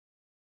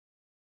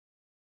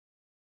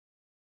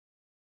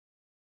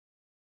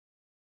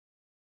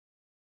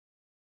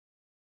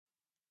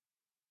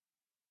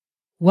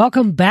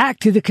Welcome back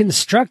to the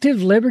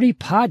Constructive Liberty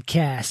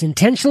Podcast,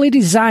 intentionally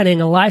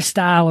designing a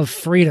lifestyle of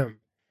freedom.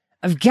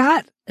 I've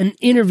got an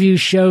interview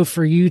show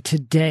for you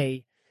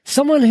today.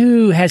 Someone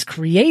who has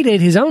created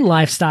his own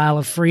lifestyle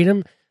of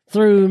freedom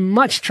through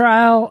much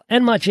trial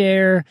and much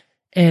error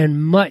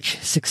and much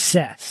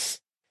success.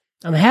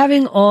 I'm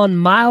having on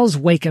Myles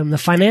Wakeham, the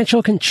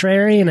financial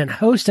contrarian and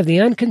host of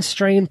the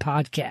Unconstrained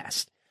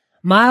podcast.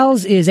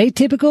 Myles is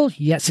atypical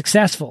yet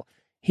successful.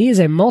 He is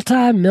a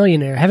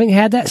multi-millionaire, having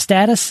had that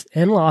status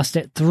and lost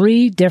it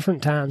 3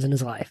 different times in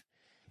his life.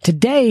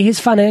 Today, his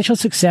financial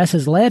success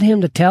has led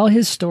him to tell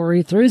his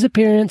story through his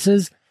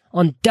appearances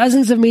on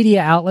dozens of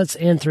media outlets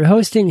and through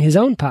hosting his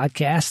own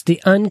podcast, the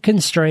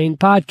Unconstrained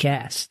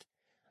Podcast.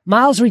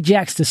 Myles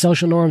rejects the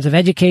social norms of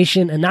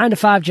education, a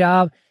 9-to-5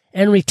 job,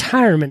 and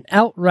retirement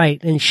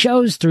outright and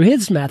shows through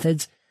his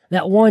methods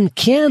that one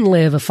can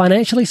live a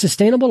financially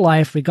sustainable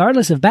life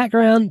regardless of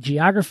background,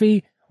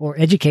 geography, or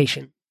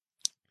education.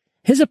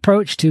 His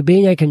approach to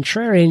being a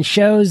contrarian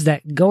shows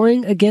that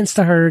going against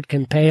the herd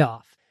can pay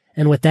off.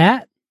 And with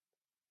that,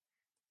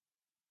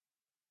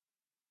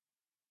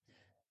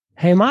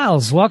 hey,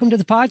 Myles, welcome to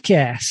the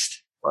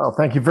podcast. Well,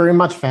 thank you very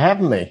much for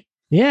having me.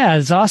 Yeah,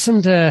 it's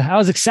awesome I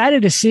was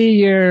excited to see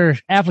your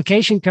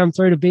application come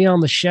through to be on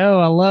the show.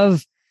 I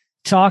love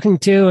talking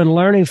to and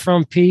learning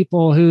from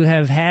people who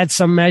have had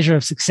some measure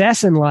of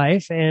success in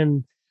life.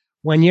 And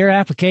when your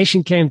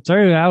application came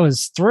through, I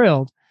was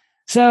thrilled.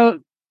 So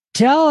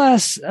tell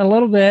us a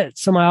little bit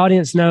so my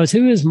audience knows,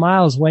 who is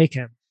Myles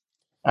Wakeham?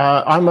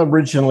 I'm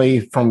originally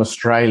from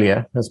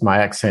Australia, as my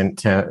accent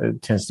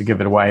tends to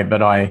give it away,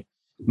 but I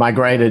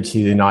migrated to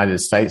the United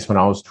States when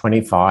I was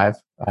 25.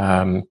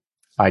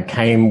 I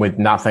came with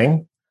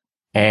nothing,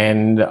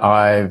 and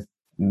I've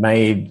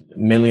made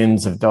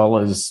millions of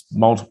dollars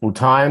multiple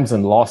times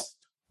and lost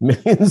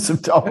millions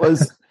of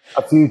dollars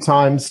a few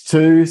times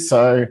too.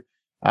 So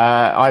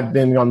I've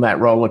been on that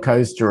roller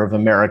coaster of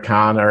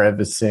Americana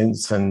ever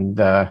since. And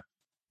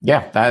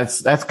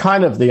that's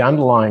kind of the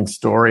underlying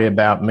story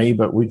about me,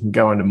 but we can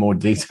go into more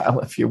detail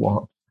if you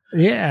want.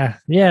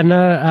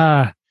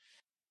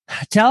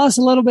 Tell us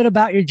a little bit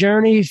about your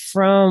journey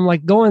from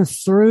like going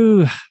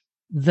through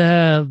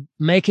the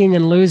making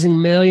and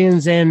losing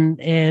millions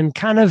and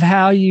kind of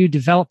how you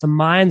developed the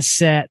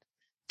mindset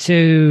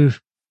to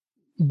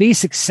be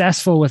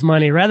successful with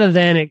money rather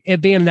than it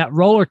being that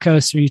roller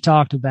coaster you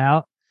talked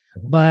about,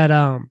 but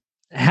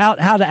how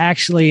to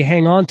actually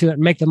hang on to it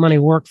and make the money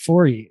work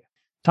for you.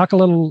 Talk a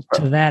little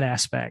to that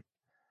aspect.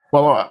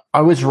 Well,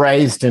 I was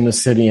raised in a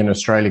city in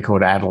Australia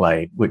called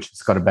Adelaide, which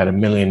has got about 1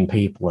 million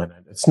people in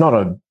it. It's not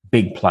a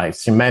big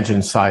place.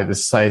 Imagine, say, the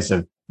size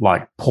of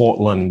like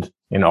Portland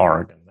in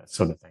Oregon, that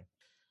sort of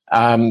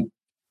thing.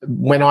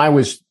 When I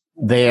was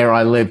there,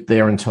 I lived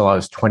there until I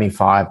was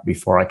 25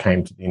 before I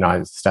came to the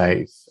United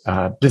States.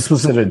 This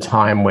was at a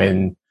time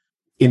when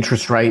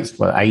interest rates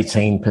were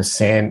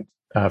 18%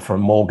 for a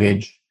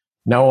mortgage.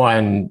 No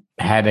one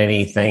had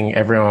anything.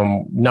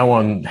 No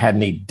one had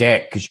any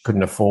debt because you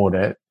couldn't afford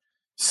it.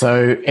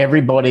 So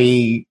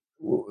everybody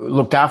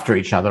looked after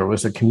each other. It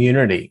was a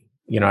community.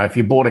 You know, if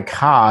you bought a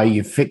car,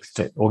 you fixed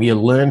it, or you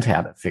learned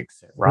how to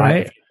fix it,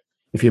 right?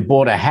 If you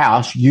bought a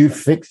house, you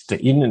fixed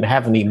it. You didn't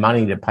have any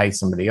money to pay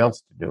somebody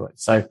else to do it.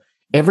 So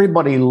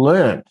everybody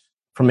learned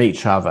from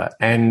each other.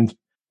 And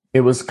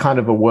it was kind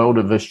of a world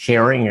of a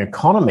sharing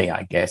economy,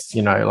 I guess.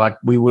 You know, like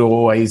we would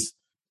always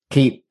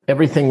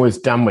everything was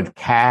done with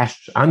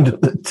cash under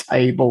the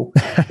table.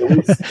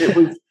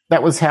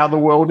 That was how the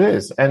world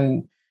is.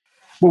 And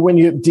well, when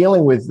you're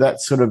dealing with that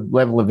sort of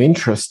level of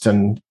interest,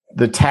 and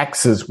the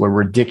taxes were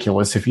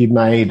ridiculous. If you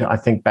made, I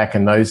think back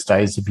in those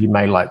days, if you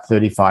made like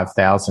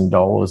 $35,000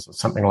 or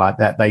something like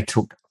that, they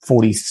took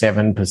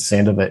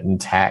 47% of it in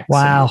tax.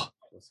 Wow.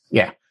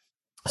 Yeah.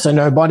 So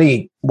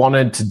nobody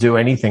wanted to do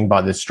anything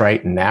by the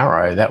straight and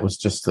narrow. That was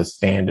just the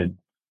standard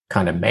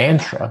kind of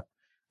mantra.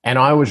 And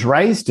I was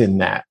raised in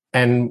that.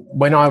 And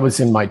when I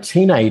was in my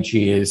teenage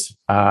years,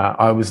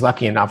 I was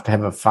lucky enough to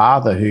have a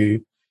father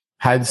who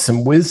had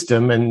some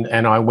wisdom. And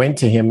I went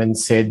to him and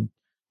said,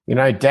 you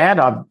know, Dad,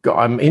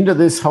 I'm into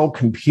this whole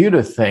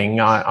computer thing.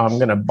 I'm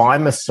going to buy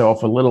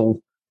myself a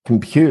little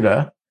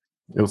computer.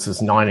 It was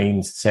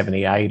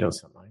 1978 or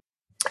something.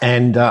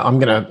 And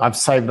I've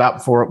saved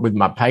up for it with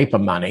my paper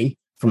money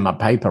from my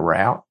paper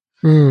route.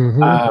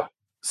 Mm-hmm.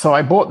 So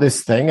I bought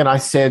this thing and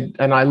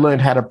I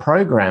learned how to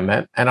program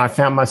it. And I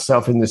found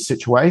myself in this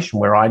situation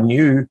where I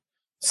knew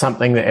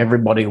something that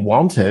everybody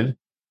wanted.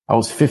 I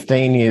was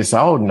 15 years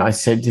old and I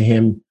said to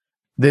him,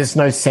 there's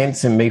no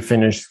sense in me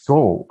finish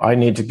school. I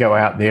need to go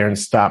out there and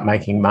start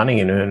making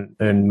money and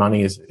earn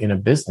money in a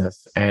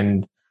business.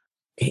 And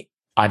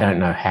I don't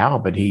know how,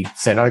 but he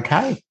said,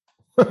 okay,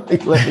 he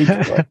let me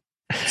do it.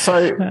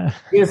 So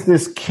here's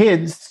this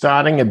kid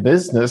starting a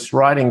business,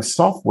 writing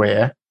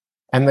software.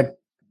 And the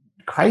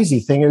crazy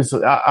thing is,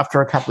 after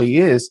a couple of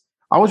years,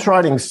 I was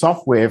writing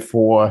software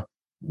for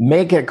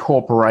mega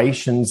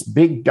corporations,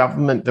 big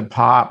government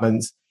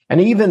departments, and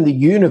even the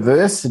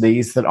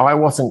universities that I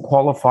wasn't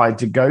qualified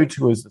to go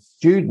to as a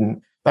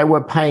student. They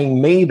were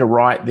paying me to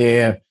write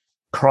their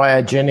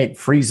cryogenic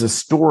freezer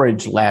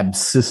storage lab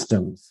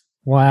systems.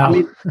 Wow. I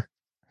mean,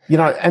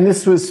 and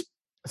this was,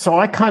 so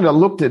I kind of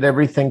looked at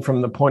everything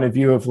from the point of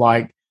view of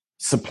like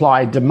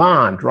supply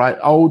demand, right?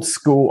 Old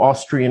school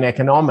Austrian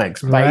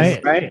economics,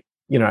 based, Right.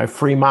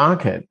 free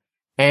market.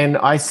 And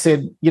I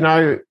said,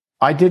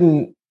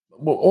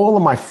 all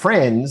of my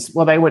friends,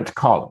 they went to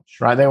college,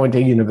 right? They went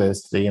to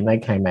university and they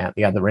came out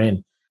the other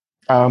end.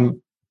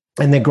 And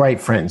they're great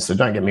friends. So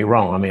don't get me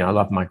wrong. I mean, I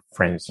love my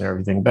friends and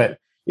everything. But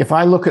if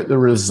I look at the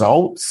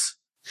results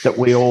that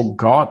we all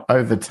got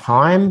over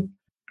time,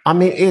 I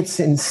mean,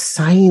 it's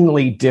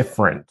insanely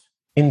different.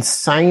 And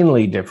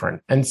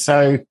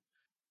so,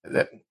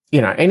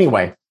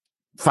 anyway,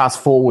 fast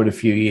forward a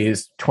few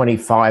years,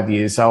 25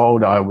 years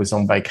old, I was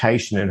on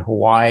vacation in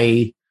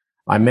Hawaii.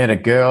 I met a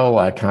girl.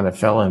 I kind of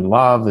fell in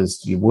love,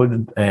 as you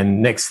would.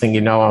 And next thing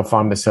you know, I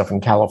find myself in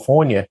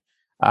California.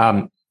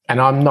 And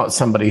I'm not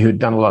somebody who'd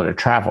done a lot of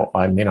travel.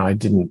 I mean, I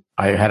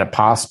had a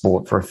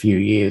passport for a few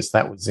years.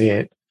 That was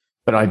it.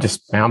 But I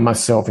just found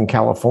myself in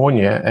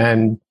California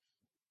and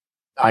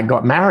I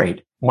got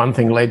married. One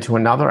thing led to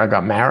another. I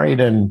got married,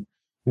 and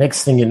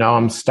next thing you know,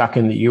 I'm stuck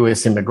in the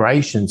US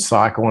immigration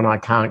cycle and I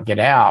can't get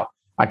out.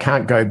 I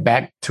can't go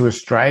back to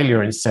Australia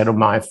and settle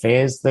my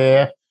affairs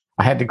there.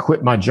 I had to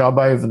quit my job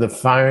over the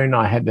phone.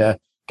 I had to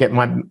get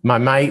my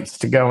mates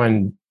to go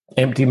and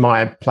empty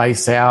my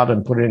place out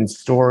and put it in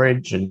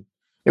storage. And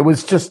it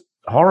was just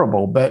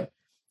horrible.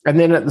 And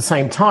then at the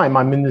same time,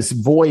 I'm in this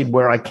void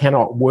where I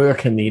cannot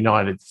work in the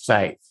United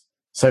States.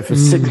 So for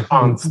 6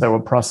 months, they were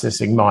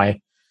processing my,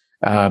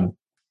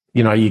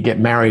 you get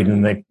married,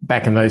 and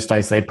back in those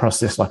days, they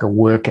process like a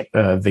work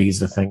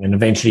visa thing. And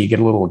eventually you get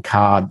a little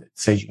card that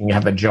says you can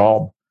have a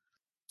job.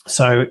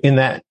 So in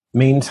that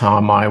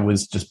meantime, I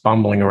was just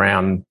bumbling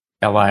around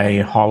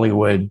LA,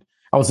 Hollywood.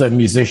 I was a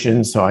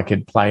musician, so I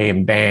could play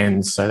in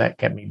bands. So that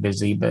kept me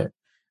busy, but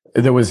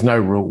there was no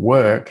real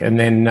work. And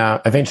then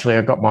eventually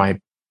I got my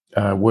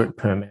work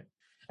permit.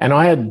 And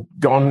I had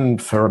gone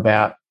for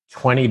about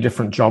 20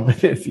 different job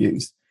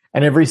interviews.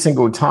 And every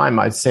single time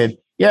I said,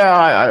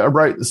 I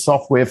wrote the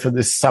software for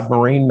this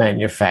submarine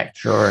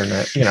manufacturer.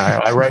 And,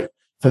 I wrote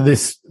for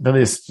this,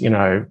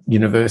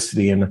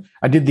 university. And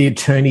I did the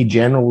Attorney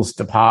General's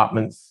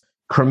department's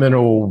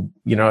criminal,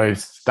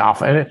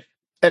 stuff. And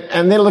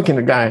they're looking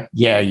to go,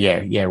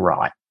 yeah,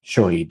 right.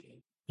 Sure you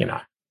did,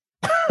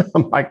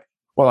 I'm like,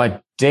 well,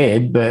 I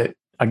did, but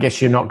I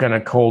guess you're not going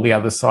to call the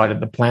other side of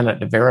the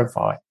planet to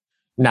verify.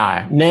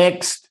 No,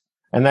 next.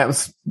 And that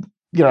was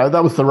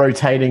the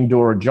rotating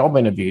door of job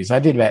interviews. I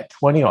did about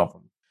 20 of them.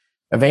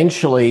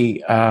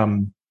 Eventually,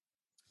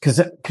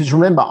 because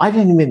remember, I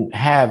didn't even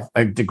have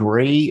a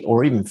degree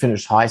or even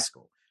finish high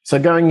school. So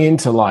going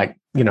into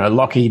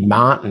Lockheed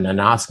Martin and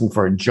asking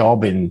for a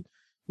job in,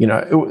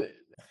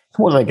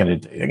 what are they going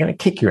to do? They're going to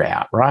kick you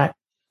out, right?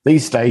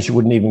 These days, you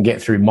wouldn't even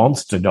get through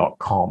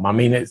monster.com. I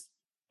mean, it's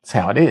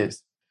how it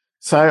is.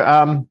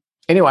 So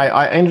anyway,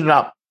 I ended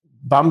up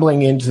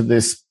bumbling into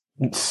this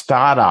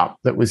startup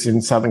that was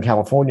in Southern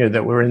California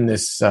that were in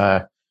this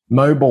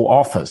mobile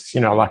office,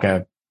 like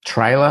a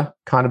trailer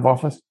kind of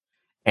office.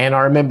 And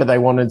I remember they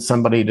wanted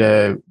somebody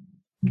to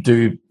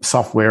do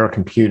software or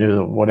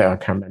computer or whatever. I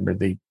can't remember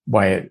the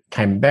way it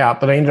came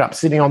about, but I ended up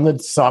sitting on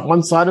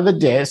one side of the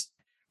desk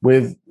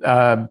with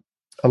a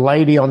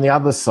lady on the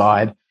other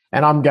side.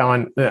 And I'm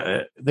going,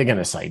 they're going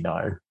to say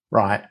no,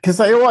 right? Because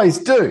they always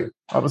do.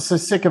 I was so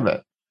sick of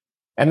it.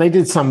 And they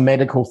did some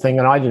medical thing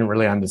and I didn't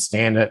really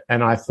understand it.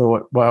 And I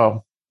thought,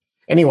 well,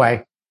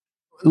 anyway,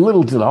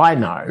 little did I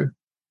know,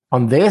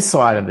 on their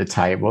side of the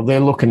table, they're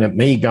looking at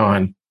me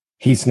going,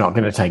 he's not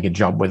going to take a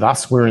job with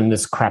us. We're in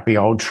this crappy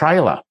old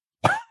trailer.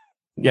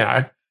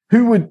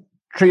 Who would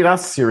treat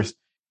us serious?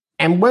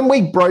 And when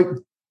we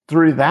broke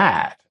through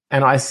that,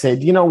 and I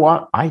said, you know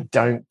what? I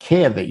don't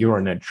care that you're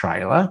in a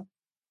trailer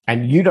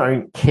and you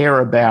don't care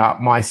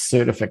about my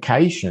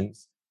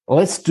certifications.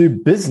 Let's do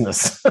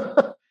business.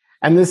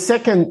 And the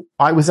second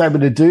I was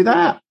able to do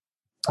that,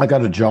 I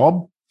got a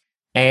job,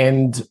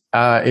 and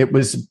it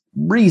was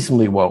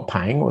reasonably well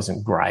paying. It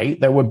wasn't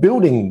great. They were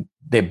building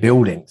their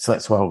building. So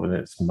that's why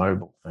it's a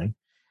mobile thing.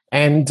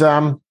 And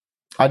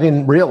I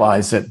didn't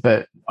realize it,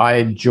 but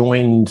I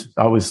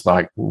was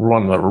like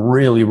one of the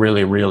really,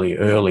 really, really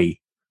early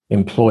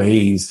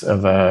employees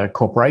of a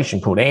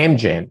corporation called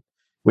Amgen,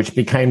 which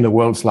became the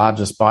world's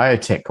largest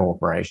biotech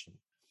corporation.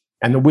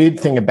 And the weird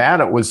thing about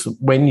it was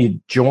when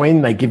you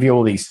join, they give you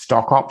all these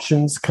stock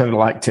options, kind of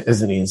like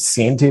as an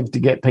incentive to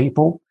get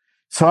people.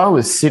 So I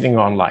was sitting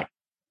on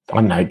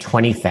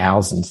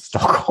 20,000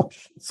 stock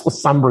options or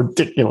some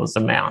ridiculous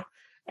amount.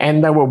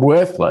 And they were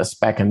worthless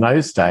back in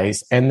those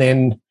days. And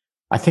then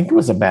I think it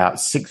was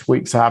about 6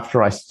 weeks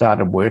after I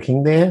started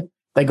working there,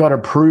 they got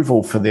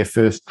approval for their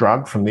first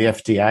drug from the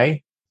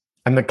FDA.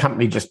 And the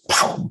company just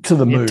to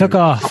the moon. It took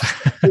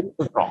off. It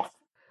took off.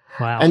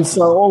 Wow. And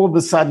so all of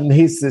a sudden,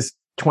 here's this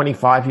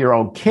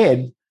 25-year-old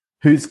kid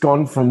who's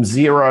gone from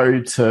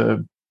zero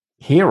to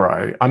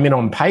hero. I mean,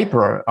 on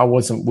paper, I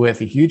wasn't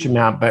worth a huge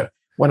amount, but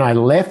when I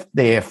left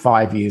there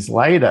 5 years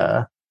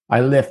later,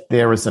 I left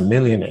there as a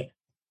millionaire.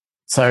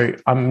 So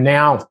I'm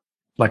now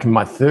like in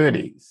my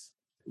 30s,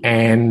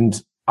 and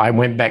I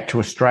went back to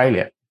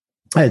Australia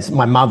as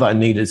my mother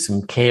needed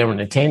some care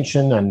and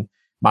attention, and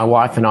my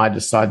wife and I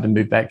decided to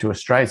move back to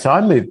Australia. So I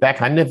moved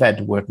back. I never had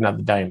to work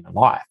another day in my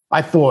life.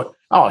 I thought,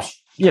 oh,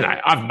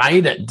 I've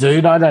made it,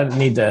 dude. I don't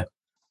need to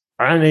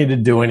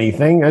do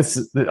anything. I'm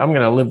going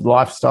to live the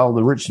lifestyle of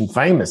the rich and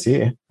famous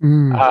here.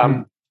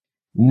 Mm-hmm.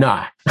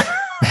 No,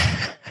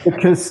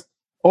 because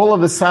all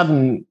of a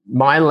sudden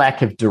my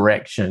lack of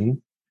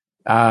direction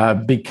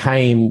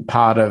became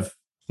part of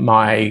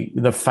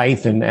the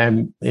faith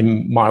in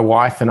my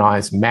wife and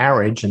I's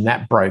marriage, and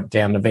that broke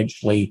down.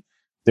 Eventually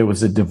there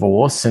was a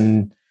divorce,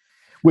 and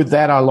with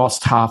that I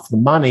lost half the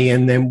money.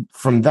 And then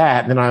from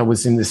that, then I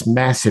was in this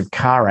massive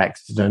car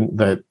accident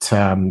that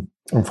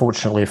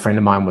unfortunately a friend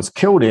of mine was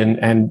killed in,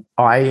 and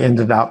I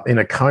ended up in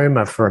a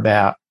coma for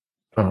about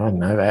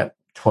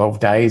 12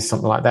 days,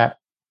 something like that.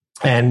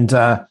 And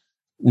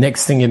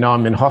next thing you know,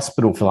 I'm in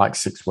hospital for like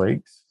 6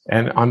 weeks,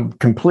 and I'm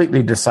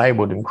completely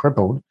disabled and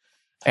crippled.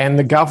 And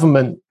the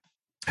government,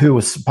 who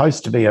was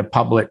supposed to be a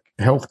public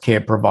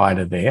healthcare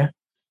provider there,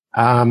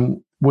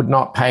 would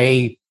not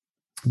pay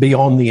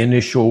beyond the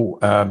initial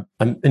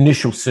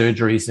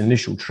surgeries,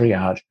 initial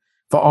triage.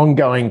 For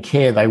ongoing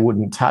care, they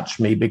wouldn't touch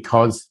me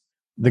because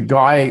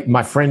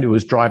my friend who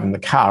was driving the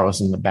car, I was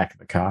in the back of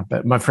the car,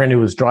 but my friend who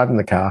was driving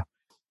the car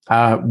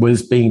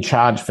was being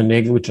charged for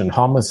negligent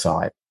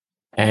homicide.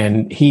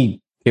 And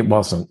it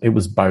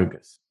was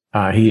bogus.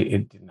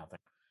 It did nothing.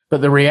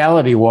 But the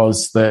reality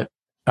was that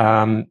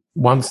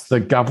once the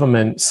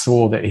government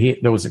saw that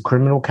there was a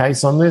criminal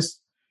case on this,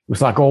 it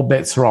was like all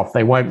bets are off.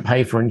 They won't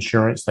pay for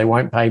insurance. They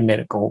won't pay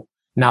medical,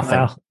 nothing.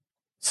 Wow.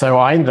 So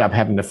I ended up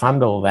having to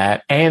fund all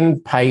that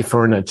and pay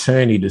for an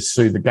attorney to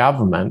sue the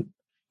government,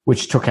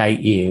 which took 8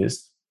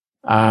 years.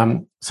 So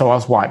I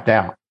was wiped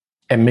out.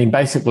 I mean,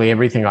 basically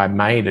everything I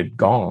made had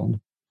gone.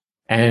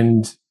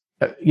 And,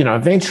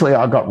 eventually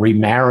I got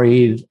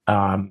remarried.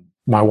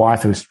 My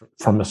wife was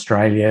from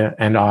Australia,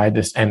 and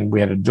we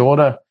had a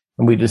daughter,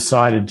 and we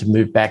decided to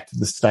move back to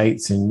the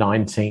States in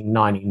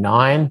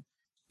 1999.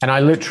 And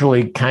I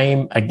literally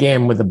came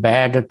again with a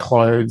bag of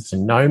clothes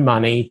and no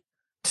money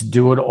to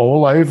do it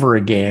all over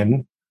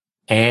again.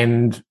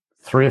 And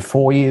 3 or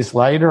 4 years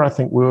later, I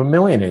think we were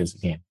millionaires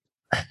again.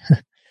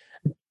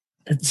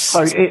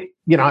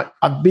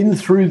 I've been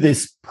through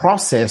this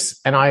process,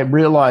 and I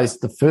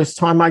realized the first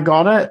time I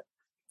got it,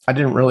 I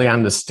didn't really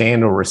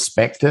understand or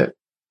respect it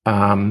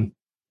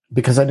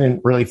because I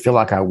didn't really feel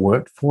like I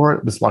worked for it.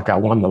 It was like I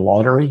won the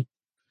lottery.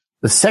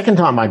 The second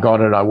time I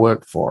got it, I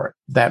worked for it.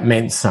 That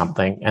meant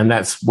something, and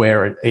that's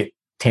where it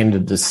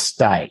tended to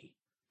stay.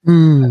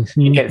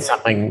 Mm-hmm. You get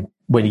something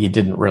when you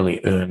didn't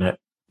really earn it.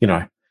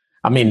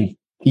 I mean,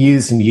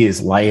 years and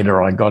years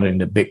later, I got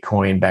into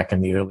Bitcoin back in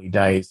the early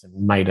days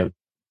and made a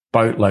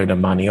boatload of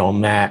money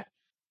on that.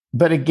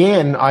 But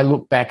again, I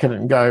look back at it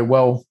and go,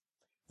 well,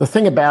 the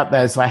thing about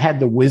that is I had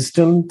the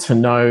wisdom to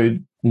know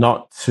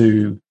not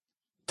to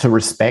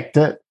respect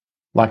it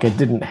like I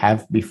didn't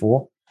have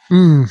before.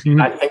 Mm-hmm.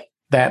 I think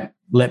that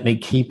let me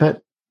keep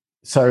it.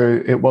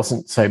 So it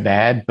wasn't so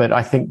bad, but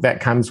I think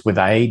that comes with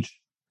age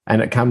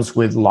and it comes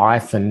with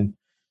life, and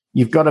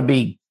you've got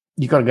to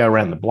go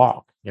around the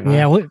block.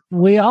 Yeah,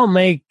 we all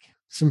make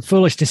some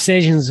foolish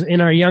decisions in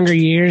our younger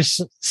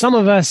years. Some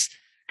of us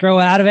grow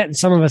out of it and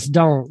some of us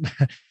don't.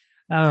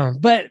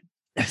 But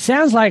it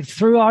sounds like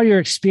through all your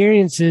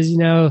experiences,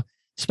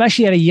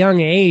 especially at a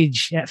young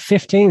age, at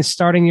 15,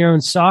 starting your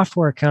own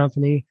software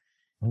company,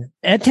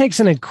 it takes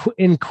an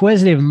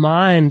inquisitive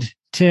mind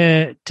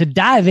to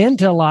dive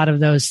into a lot of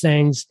those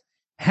things.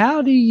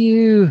 How do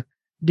you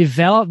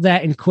develop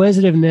that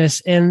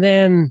inquisitiveness and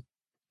then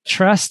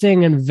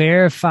trusting and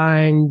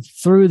verifying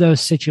through those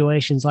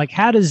situations? Like,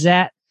 how does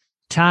that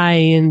tie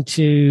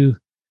into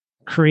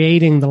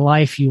creating the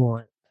life you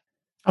want?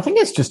 I think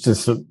it's just a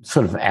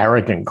sort of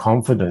arrogant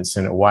confidence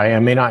in a way. I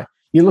mean,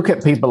 you look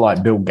at people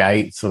like Bill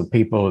Gates or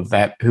people of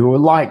that who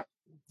are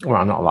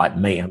not like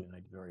me. I mean, they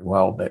do very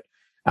well, but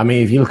I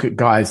mean, if you look at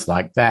guys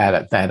like that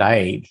at that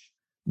age,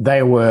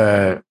 they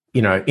were,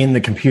 in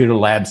the computer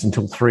labs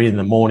until 3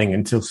 a.m,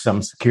 until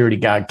some security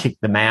guard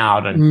kicked them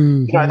out.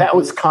 And, that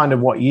was kind of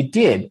what you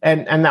did.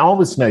 And I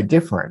was no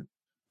different.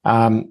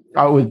 I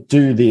would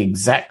do the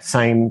exact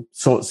same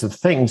sorts of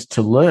things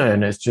to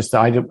learn. It's just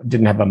I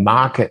didn't have a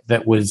market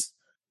that was,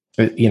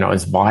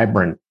 as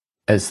vibrant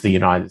as the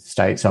United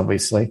States,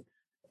 obviously.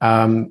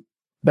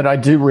 But I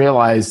do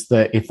realize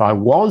that if I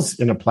was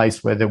in a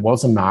place where there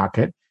was a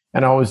market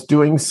and I was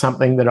doing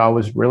something that I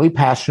was really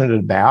passionate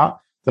about,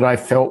 that I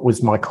felt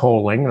was my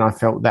calling, and I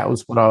felt that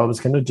was what I was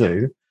going to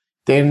do,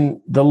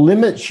 then the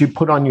limits you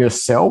put on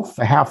yourself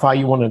for how far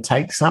you want to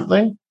take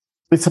something,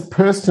 it's a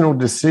personal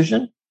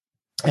decision.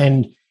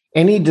 And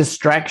any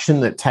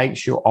distraction that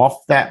takes you off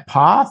that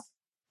path,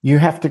 you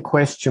have to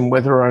question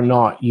whether or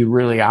not you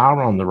really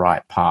are on the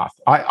right path.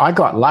 I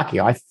got lucky.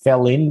 I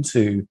fell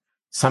into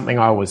something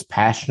I was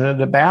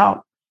passionate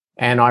about,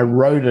 and I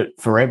wrote it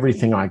for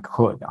everything I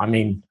could. I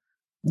mean,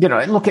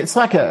 look, it's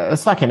like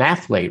an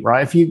athlete,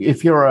 right?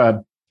 If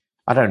you're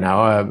I don't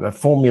know, a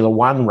Formula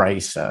One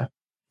racer,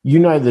 you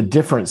know the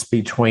difference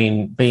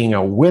between being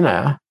a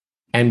winner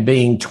and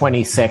being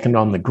 22nd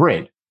on the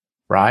grid,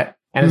 right?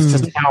 And it's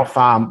just how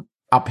far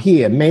up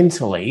here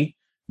mentally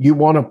you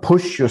want to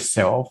push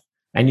yourself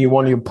and you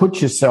want to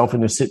put yourself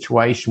in a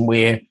situation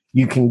where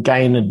you can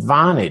gain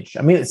advantage.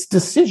 I mean, it's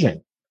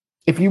decision.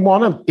 If you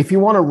want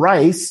to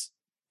race,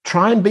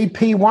 try and be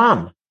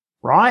P1,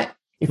 right?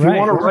 If you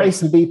want to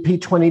race and be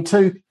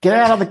P22, get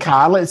out of the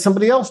car, let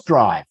somebody else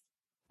drive.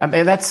 I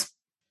mean,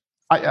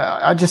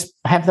 I just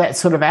have that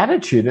sort of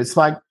attitude. It's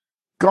like,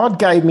 God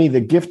gave me the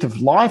gift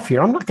of life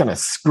here. I'm not going to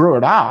screw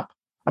it up.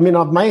 I mean,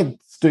 I've made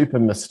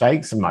stupid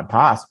mistakes in my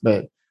past,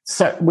 but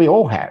so we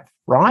all have,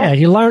 right? Yeah,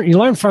 you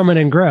learn from it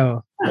and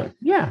grow.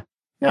 Yeah.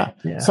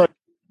 So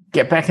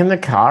get back in the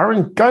car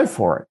and go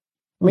for it.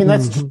 I mean,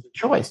 that's just a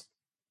choice.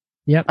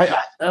 Yep.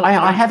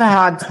 I have a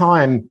hard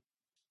time.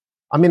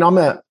 I mean, I'm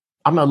a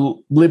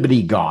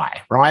liberty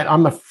guy, right?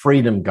 I'm a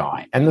freedom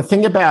guy. And the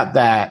thing about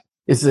that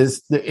is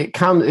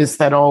it's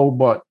that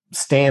old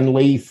Stan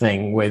Lee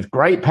thing with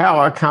great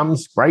power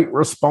comes great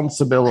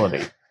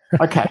responsibility.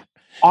 Okay.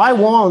 I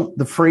want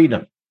the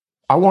freedom.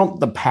 I want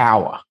the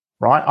power,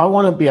 right? I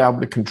want to be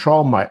able to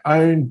control my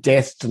own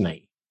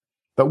destiny.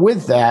 But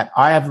with that,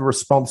 I have a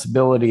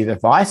responsibility that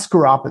if I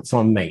screw up, it's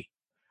on me.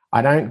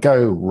 I don't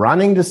go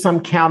running to some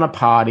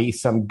counterparty,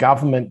 some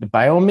government to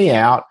bail me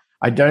out.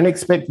 I don't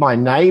expect my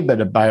neighbor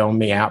to bail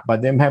me out by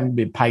them having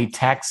to pay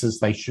taxes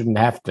they shouldn't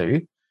have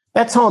to.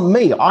 That's on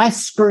me. I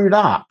screwed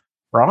up,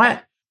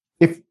 right?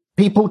 If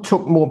people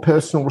took more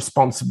personal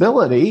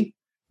responsibility,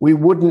 we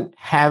wouldn't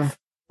have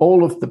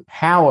all of the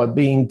power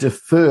being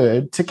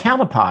deferred to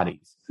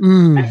counterparties.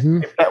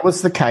 And if that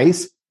was the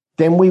case,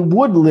 then we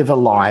would live a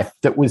life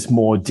that was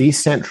more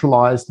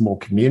decentralized, more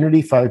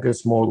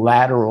community-focused, more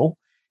lateral,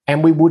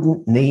 and we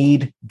wouldn't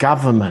need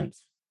government.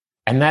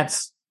 And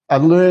that's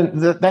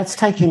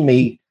taken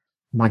me,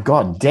 my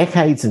God,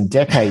 decades and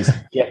decades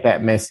to get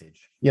that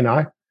message, you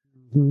know?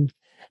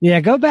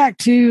 Yeah, go back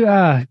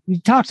to, you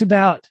talked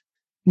about,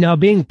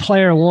 being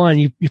player one.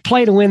 You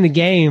play to win the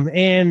game,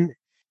 and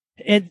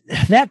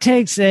that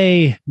takes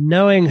a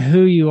knowing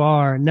who you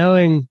are,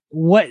 knowing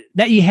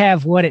that you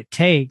have what it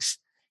takes.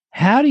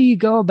 How do you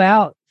go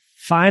about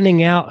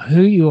finding out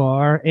who you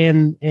are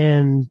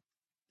and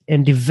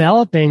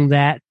developing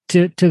that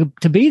to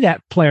be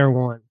that player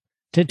one,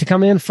 to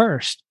come in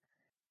first?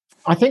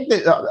 I think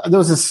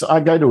that I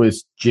go to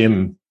his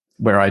gym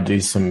where I do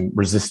some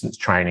resistance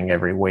training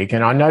every week,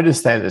 and I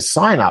noticed that a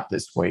sign up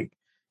this week,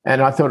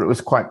 and I thought it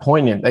was quite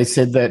poignant. They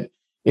said that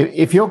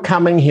if you're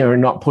coming here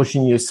and not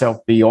pushing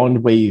yourself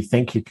beyond where you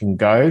think you can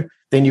go,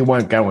 then you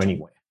won't go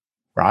anywhere,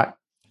 right?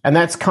 And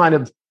that's kind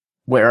of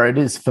where it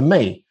is for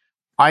me.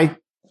 I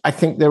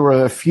think there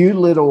were a few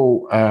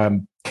little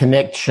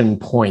connection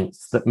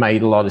points that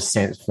made a lot of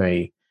sense for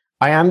me.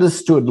 I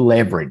understood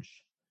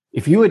leverage.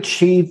 If you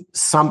achieve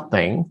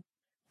something,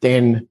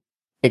 then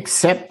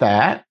accept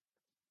that,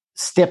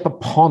 step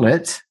upon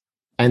it,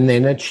 and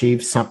then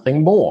achieve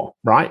something more,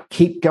 right?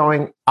 Keep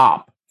going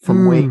up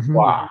from where you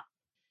are.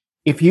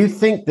 If you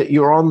think that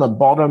you're on the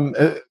bottom,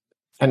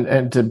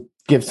 and to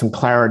give some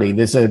clarity,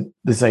 there's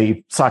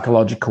a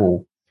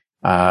psychological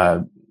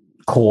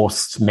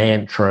course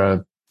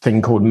mantra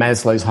thing called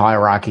Maslow's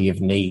hierarchy of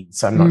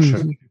needs. I'm not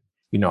sure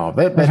you know of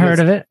it. I've heard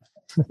of it.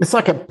 It's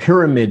like a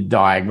pyramid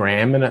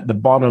diagram, and at the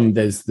bottom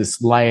there's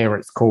this layer.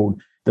 It's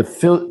called the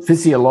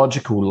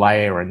physiological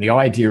layer, and the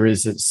idea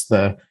is it's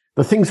the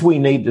things we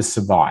need to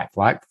survive,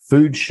 like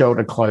food,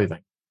 shelter,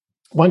 clothing.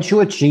 Once you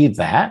achieve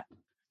that,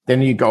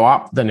 then you go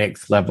up the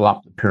next level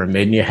up the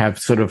pyramid, and you have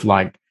sort of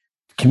like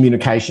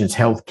communications,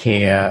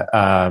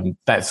 healthcare,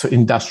 that's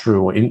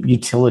industrial,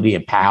 utility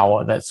and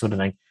power, that sort of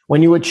thing.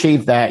 When you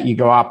achieve that, you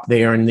go up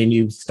there, and then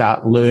you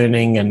start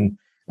learning and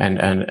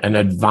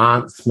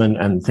advancement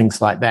and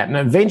things like that. And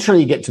eventually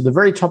you get to the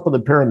very top of the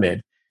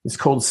pyramid. It's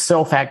called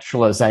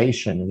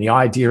self-actualization. And the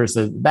idea is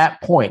that at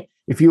that point,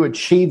 if you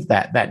achieve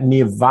that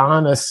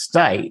nirvana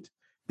state,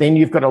 then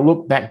you've got to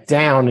look back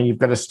down and you've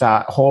got to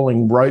start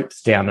hauling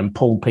ropes down and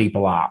pull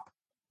people up,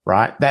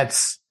 right?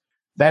 That's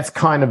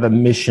kind of a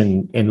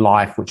mission in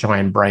life, which I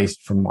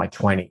embraced from my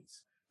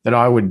 20s, that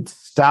I would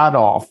start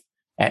off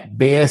at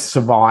bare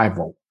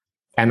survival,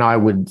 and I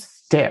would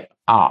step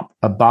up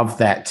above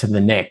that to the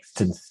next,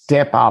 and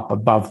step up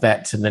above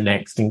that to the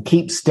next, and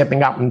keep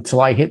stepping up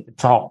until I hit the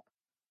top.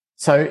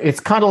 So it's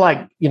kind of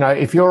like,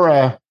 if you're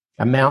a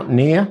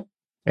mountaineer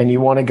and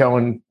you want to go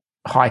and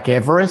hike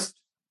Everest,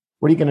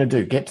 what are you going to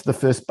do? Get to the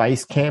first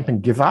base camp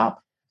and give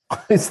up?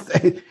 Is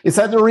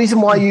that the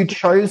reason why you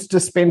chose to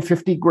spend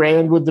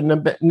 $50,000 with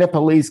the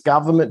Nepalese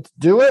government to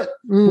do it?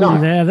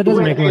 No, yeah, that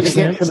doesn't make much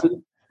sense.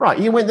 Right,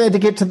 you went there to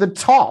get to the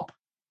top.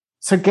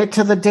 So get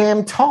to the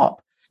damn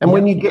top. And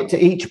when you get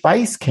to each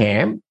base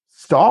camp,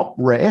 stop,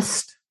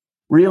 rest,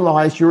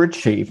 realize your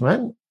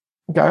achievement,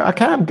 and go,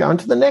 okay, I'm going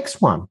to the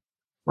next one,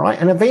 right?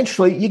 And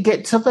eventually you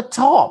get to the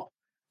top.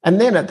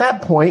 And then at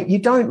that point, you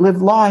don't live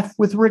life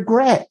with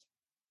regret.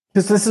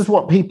 Because this is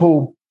what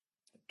people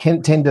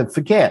can tend to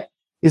forget,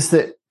 is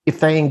that if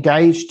they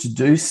engage to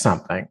do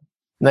something,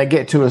 And they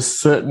get to a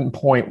certain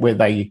point where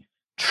they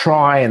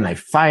try and they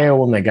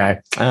fail and they go,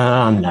 oh,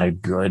 I'm no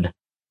good.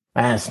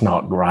 That's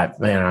not right.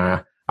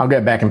 I'll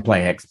go back and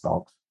play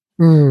Xbox.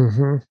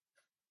 Mm-hmm.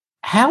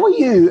 How are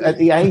you at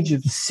the age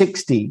of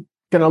 60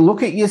 going to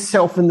look at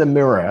yourself in the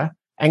mirror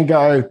and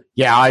go,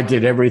 yeah, I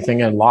did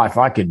everything in life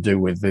I could do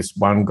with this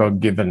one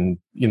God-given,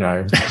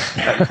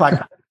 it's like,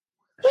 are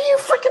you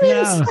freaking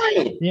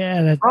insane?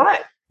 Yeah,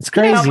 right? It's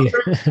crazy.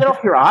 Get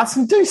off your ass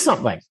and do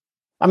something.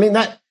 I mean,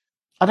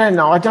 I don't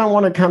know. I don't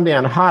want to come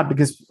down hard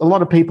because a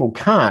lot of people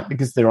can't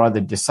because they're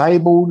either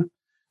disabled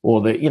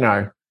or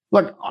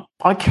look,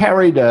 I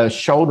carried a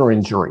shoulder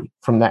injury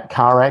from that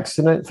car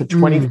accident for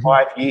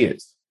 25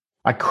 years.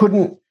 I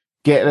couldn't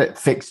get it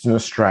fixed in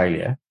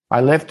Australia.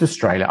 I left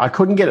Australia. I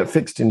couldn't get it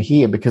fixed in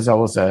here because I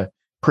was a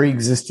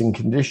pre-existing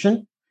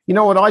condition. You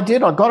know what I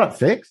did? I got it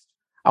fixed.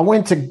 I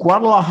went to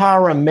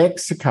Guadalajara,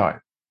 Mexico,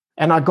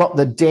 and I got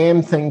the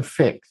damn thing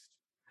fixed.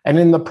 And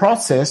in the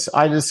process,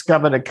 I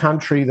discovered a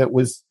country that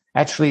was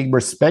actually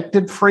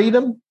respected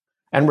freedom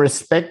and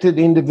respected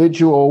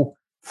individual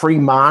free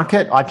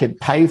market. I could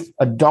pay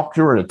a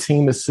doctor or a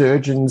team of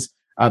surgeons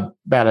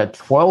about a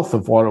 12th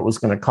of what it was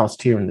going to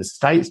cost here in the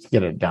States to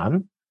get it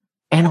done.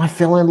 And I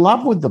fell in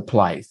love with the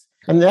place.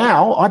 And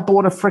now I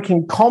bought a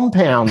freaking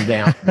compound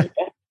down there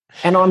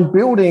and I'm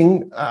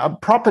building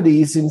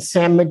properties in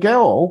San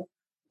Miguel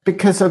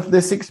because of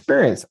this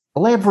experience.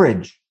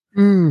 Leverage.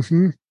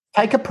 Mm-hmm.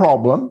 Take a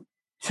problem,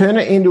 turn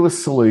it into a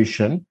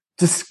solution,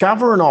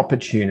 discover an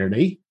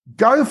opportunity,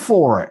 go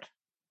for it,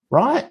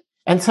 right?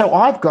 And so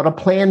I've got a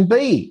plan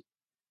B.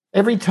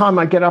 Every time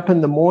I get up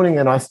in the morning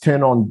and I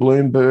turn on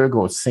Bloomberg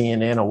or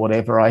CNN or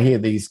whatever, I hear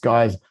these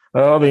guys,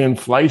 oh, the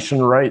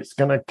inflation rate's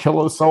going to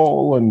kill us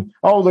all. And,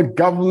 oh, the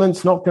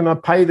government's not going to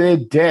pay their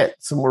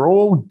debts and we're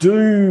all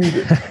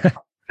doomed.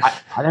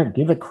 I don't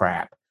give a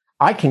crap.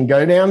 I can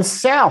go down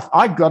south.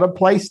 I've got a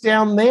place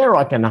down there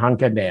I can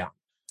hunker down.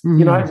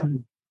 Mm-hmm.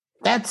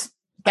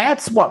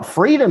 That's what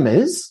freedom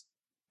is.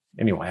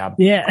 Anyway,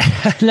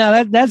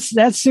 no,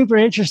 that's super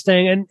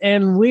interesting.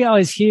 And we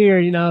always hear,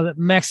 that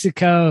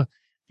Mexico,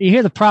 you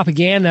hear the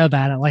propaganda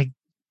about it, like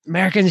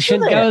Americans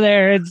shouldn't go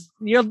there.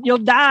 You'll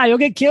die, you'll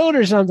get killed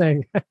or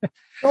something.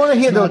 You want to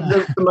hear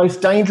the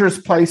most dangerous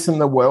place in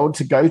the world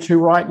to go to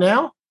right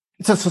now?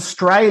 It's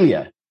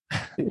Australia.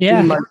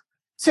 Yeah.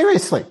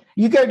 Seriously,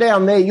 you go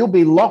down there, you'll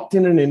be locked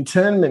in an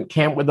internment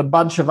camp with a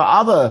bunch of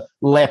other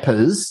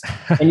lepers,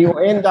 and you'll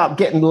end up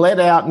getting let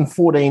out in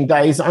 14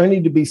 days,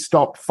 only to be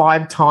stopped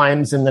 5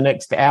 times in the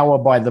next hour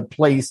by the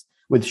police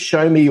with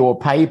 "show me your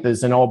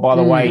papers" and, oh, by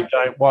the way,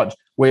 don't watch.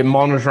 We're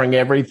monitoring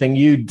everything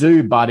you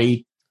do,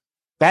 buddy.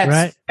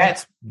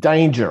 That's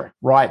danger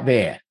right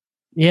there.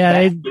 Yeah,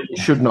 it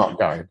should not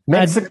go.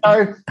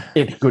 Mexico,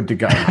 it's good to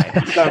go.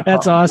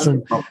 That's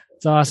awesome.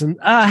 It's awesome.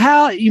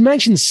 How you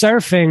mentioned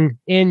surfing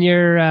in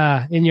your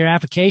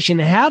application.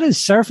 How does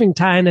surfing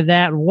tie into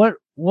that? What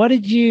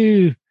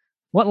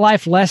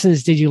life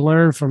lessons did you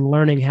learn from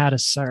learning how to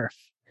surf?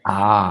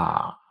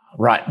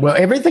 Right. Well,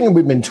 everything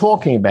we've been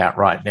talking about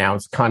right now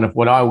is kind of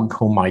what I would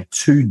call my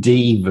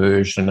 2D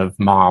version of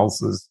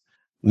Myles's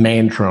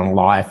mantra on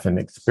life and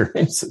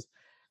experiences.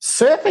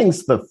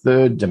 Surfing's the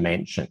third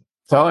dimension.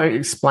 So I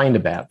explained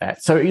about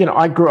that. So,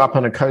 I grew up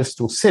in a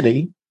coastal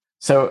city.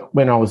 So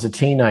when I was a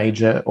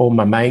teenager, all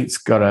my mates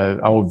got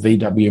an old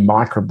VW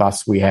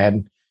microbus we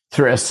had,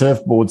 threw our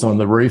surfboards on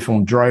the roof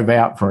and drove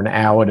out for an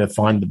hour to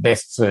find the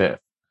best surf.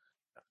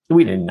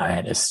 We didn't know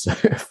how to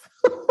surf.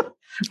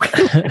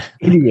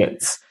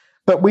 Idiots.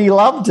 But we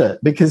loved it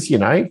because,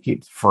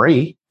 it's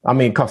free. I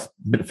mean, it cost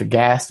a bit of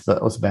gas, but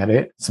that was about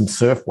it. Some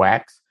surf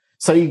wax.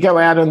 So you go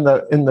out in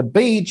the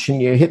beach and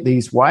you hit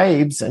these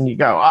waves and you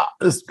go, oh,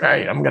 this is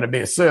great. I'm going to be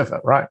a surfer,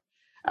 right?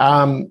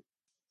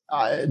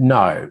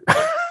 No.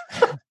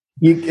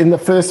 In the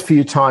first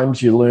few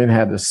times you learn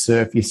how to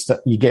surf,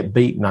 you get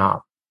beaten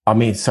up. I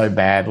mean, so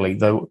badly.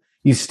 Though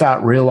you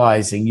start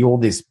realizing you're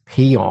this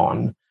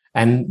peon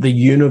and the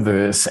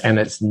universe and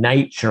its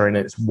nature and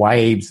its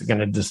waves are going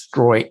to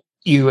destroy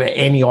you at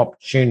any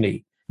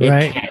opportunity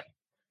it can.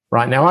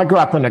 Right now, I grew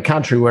up in a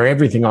country where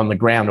everything on the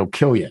ground will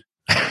kill you.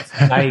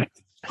 Snake,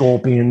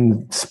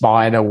 scorpion,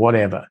 spider,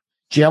 whatever.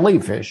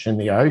 Jellyfish in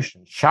the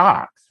ocean,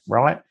 sharks,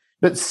 right?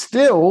 But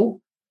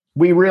still,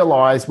 we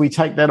realize we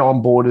take that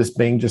on board as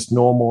being just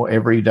normal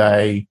every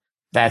day.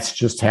 That's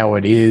just how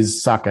it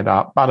is. Suck it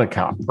up,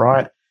 buttercup,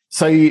 right?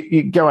 So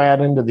you go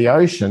out into the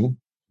ocean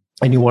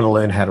and you want to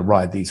learn how to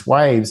ride these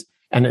waves,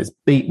 and it's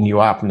beating you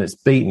up and it's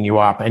beating you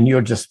up, and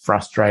you're just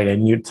frustrated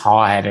and you're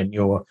tired and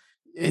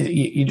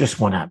you just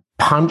want to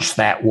punch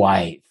that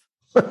wave,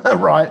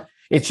 right?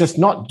 It's just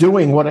not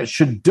doing what it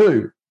should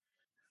do.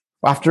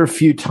 After a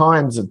few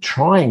times of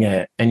trying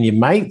it and your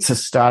mates are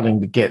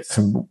starting to get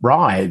some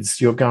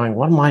rides, you're going,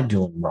 what am I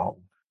doing wrong?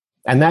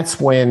 And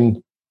that's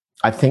when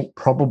I think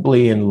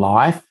probably in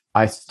life,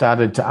 I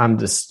started to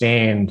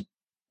understand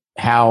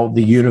how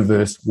the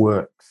universe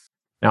works.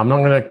 Now, I'm not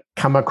going to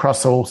come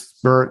across all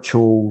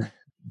spiritual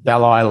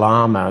Dalai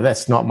Lama.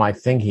 That's not my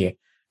thing here.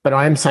 But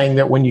I am saying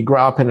that when you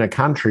grow up in a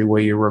country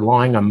where you're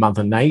relying on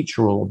Mother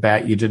Nature all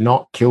about you to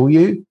not kill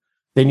you,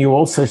 then you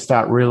also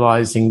start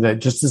realizing that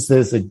just as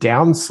there's a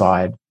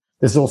downside,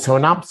 there's also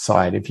an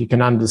upside. If you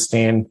can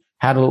understand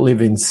how to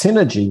live in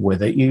synergy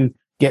with it, you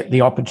get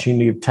the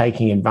opportunity of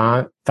taking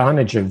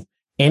advantage of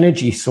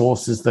energy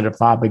sources that are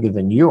far bigger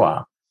than you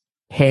are.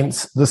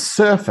 Hence the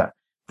surfer.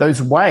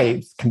 Those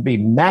waves can be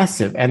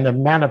massive, and the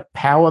amount of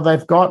power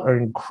they've got are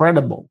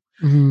incredible.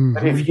 Mm-hmm.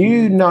 But if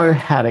you know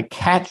how to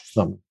catch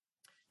them,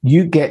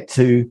 you get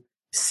to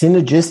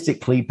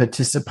synergistically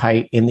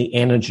participate in the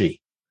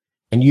energy,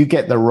 and you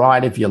get the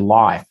ride of your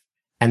life.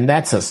 And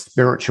that's a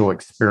spiritual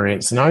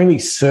experience. And only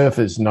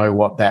surfers know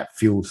what that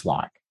feels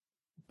like.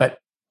 But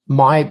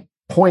my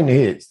point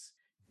is,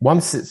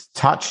 once it's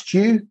touched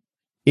you,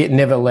 it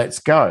never lets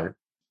go.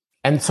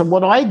 And so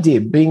what I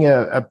did, being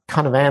a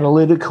kind of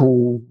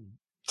analytical,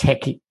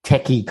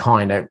 techie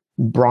kind of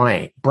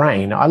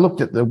brain, I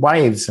looked at the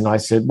waves and I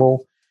said,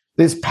 well,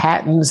 there's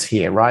patterns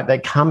here, right? They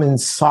come in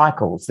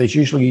cycles. There's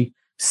usually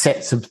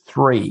sets of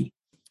 3.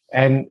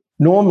 And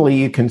normally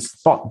you can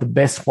spot the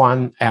best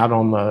one out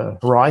on the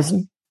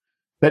horizon,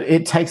 but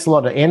it takes a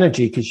lot of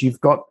energy because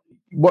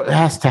what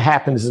has to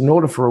happen is in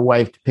order for a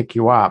wave to pick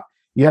you up,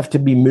 you have to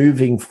be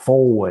moving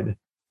forward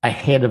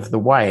ahead of the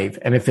wave.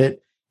 And if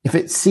it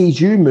sees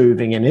you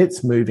moving and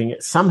it's moving,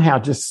 it somehow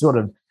just sort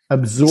of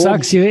absorbs.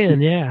 Sucks you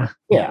in, yeah.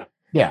 Yeah,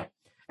 yeah.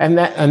 And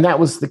that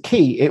was the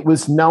key. It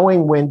was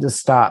knowing when to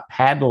start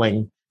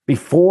paddling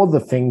before the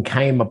thing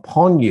came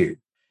upon you.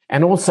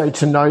 And also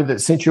to know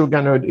that since you're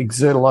going to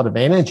exert a lot of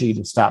energy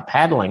to start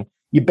paddling,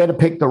 you better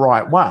pick the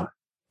right one.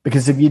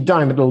 Because if you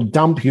don't, it'll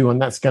dump you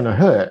and that's going to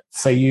hurt.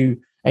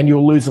 And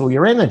you'll lose all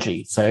your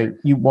energy. So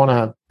you want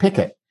to pick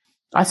it.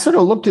 I sort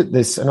of looked at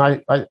this and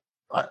I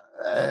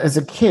as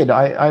a kid,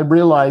 I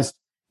realized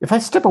if I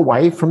step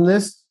away from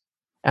this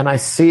and I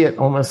see it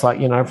almost like,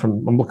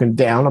 I'm looking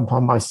down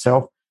upon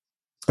myself,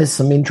 there's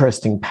some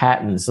interesting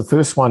patterns. The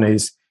first one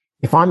is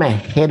if I'm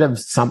ahead of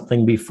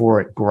something before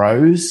it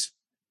grows,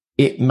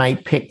 it may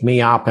pick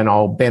me up and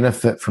I'll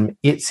benefit from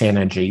its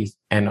energy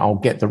and I'll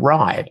get the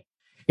ride.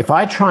 If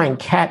I try and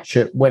catch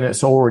it when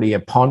it's already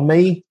upon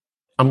me,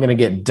 I'm going to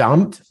get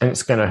dumped and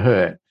it's going to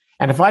hurt.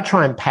 And if I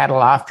try and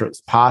paddle after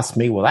it's past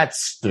me, well, that's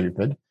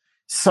stupid.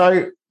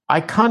 So I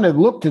kind of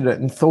looked at it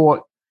and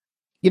thought,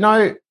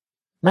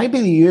 maybe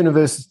the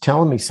universe is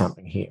telling me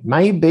something here.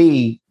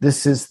 Maybe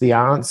this is the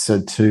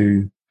answer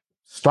to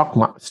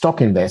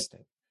stock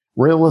investing,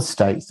 real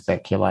estate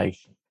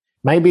speculation.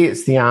 Maybe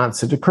it's the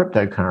answer to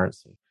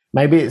cryptocurrency.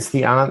 Maybe it's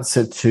the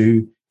answer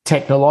to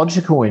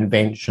technological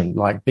invention,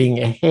 like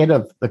being ahead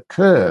of the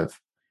curve.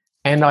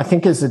 And I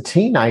think as a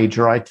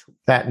teenager, I took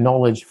that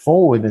knowledge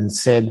forward and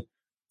said,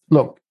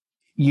 look,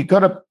 you got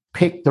to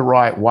pick the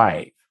right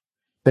wave.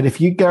 But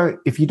if you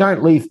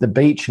don't leave the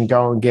beach and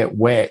go and get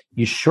wet,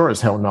 you're sure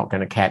as hell not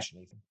going to catch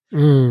anything.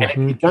 Mm-hmm. And if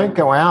you don't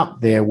go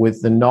out there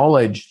with the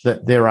knowledge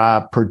that there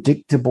are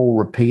predictable,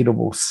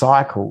 repeatable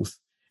cycles,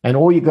 and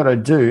all you got to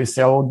do is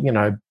sell,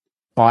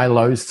 buy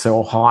low,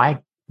 sell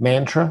high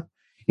mantra.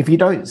 If you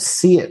don't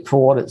see it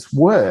for what it's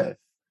worth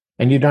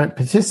and you don't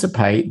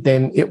participate,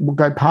 then it will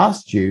go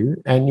past you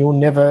and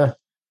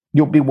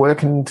you'll be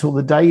working until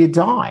the day you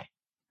die.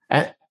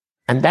 And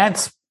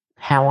that's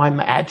how I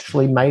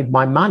actually made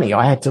my money.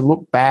 I had to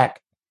look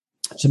back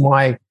to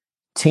my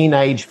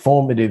teenage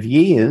formative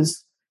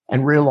years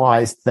and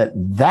realize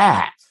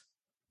that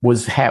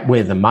was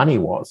where the money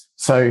was.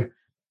 So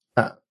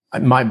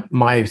my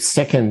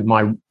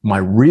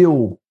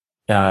real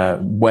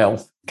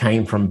wealth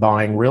came from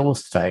buying real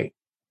estate,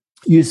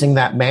 using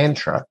that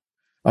mantra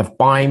of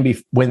buying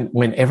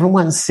when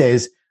everyone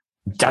says,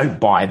 don't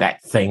buy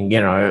that thing,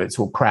 it's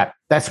all crap.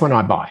 That's when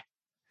I buy.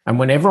 And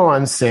when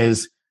everyone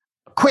says,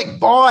 quick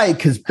buy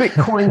because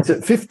Bitcoin's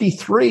at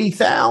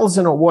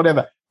 53,000 or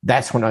whatever,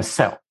 that's when I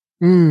sell.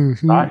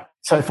 Mm-hmm. Right?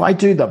 So if I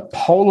do the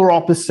polar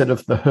opposite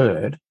of the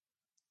herd,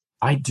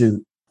 I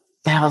do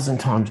 1,000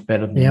 times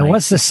better than me.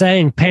 What's the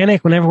saying?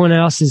 Panic when everyone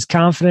else is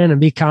confident and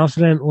be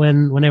confident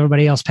when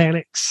everybody else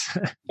panics.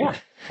 Yeah,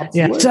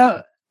 absolutely.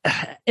 So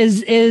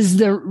is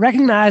the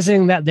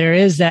recognizing that there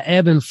is that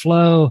ebb and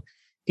flow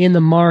in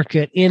the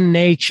market, in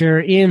nature,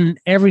 in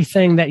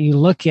everything that you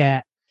look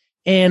at,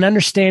 and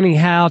understanding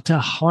how to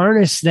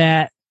harness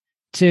that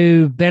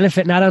to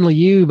benefit not only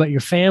you, but your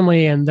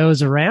family and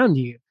those around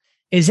you.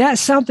 Is that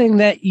something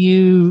that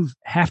you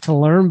have to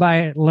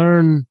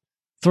learn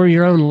through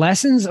your own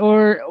lessons,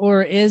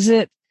 or is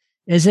it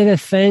a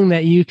thing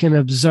that you can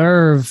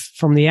observe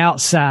from the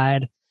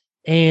outside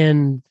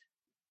and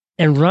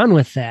run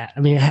with that? I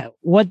mean,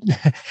 what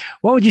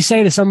would you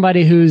say to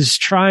somebody who's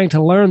trying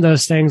to learn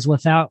those things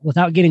without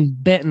getting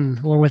bitten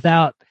or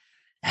without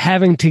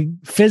having to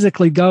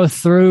physically go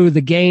through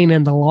the gain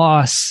and the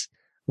loss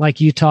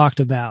like you talked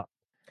about?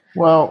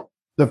 Well,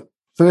 the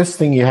first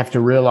thing you have to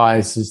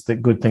realize is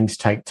that good things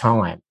take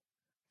time.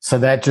 So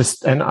that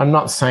and I'm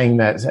not saying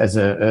that as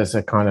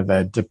a kind of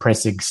a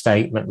depressing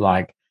statement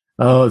like,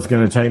 oh, it's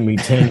going to take me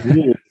 10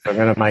 years. I'm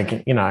going to make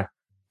it,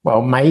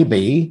 well,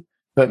 maybe,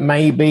 but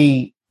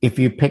maybe if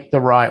you pick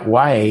the right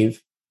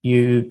wave,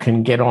 you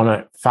can get on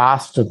it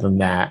faster than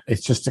that.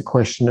 It's just a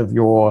question of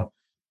your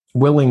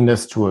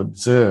willingness to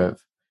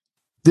observe.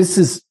 This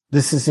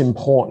is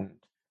important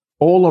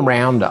all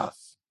around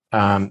us,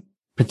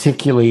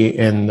 particularly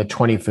in the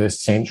 21st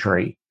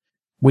century.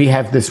 We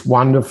have this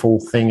wonderful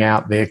thing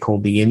out there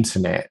called the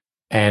internet,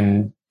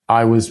 and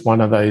I was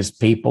one of those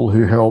people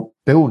who helped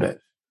build it.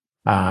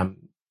 And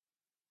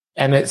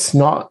it's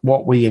not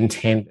what we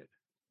intended,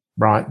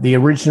 right? The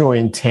original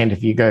intent,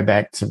 if you go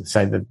back to,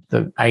 say, the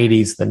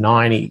 80s, the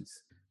 90s,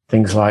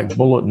 things like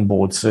bulletin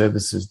board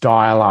services,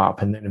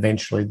 dial-up, and then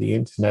eventually the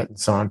internet and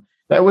so on,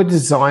 they were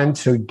designed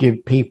to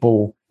give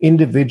people,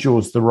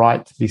 individuals, the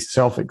right to be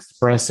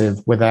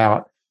self-expressive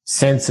without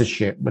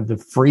censorship, with the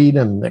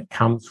freedom that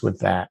comes with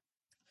that.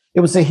 It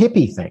was a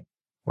hippie thing,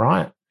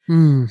 right?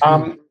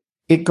 Mm-hmm.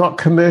 It got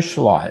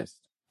commercialized,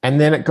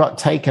 and then it got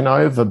taken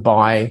over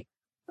by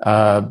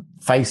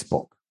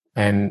Facebook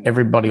and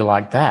everybody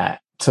like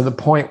that, to the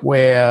point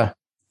where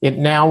it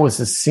now was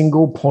a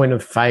single point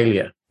of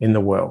failure in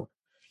the world.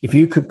 If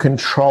you could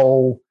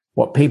control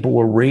what people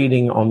were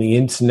reading on the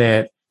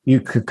internet, you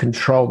could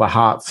control the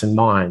hearts and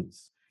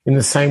minds, in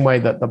the same way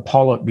that the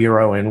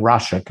Politburo in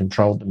Russia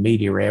controlled the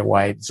media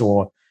airwaves,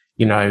 or,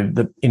 you know,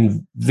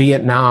 in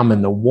Vietnam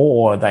in the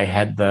war, they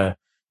had the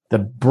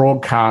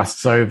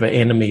broadcasts over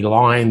enemy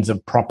lines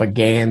of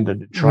propaganda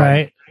to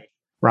try.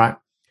 Right.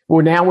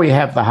 Well, now we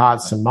have the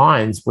hearts and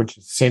minds, which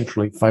is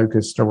centrally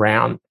focused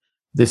around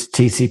this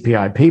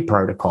TCP/IP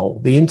protocol,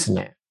 the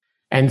internet.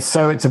 And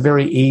so it's a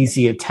very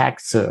easy attack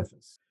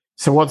surface.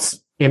 So what's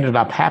ended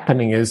up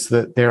happening is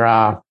that there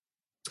are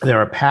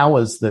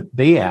powers that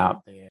be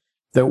out there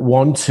that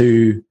want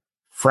to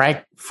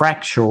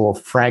fracture or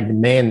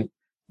fragment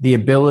the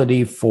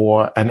ability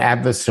for an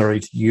adversary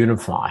to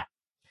unify.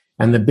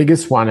 And the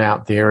biggest one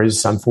out there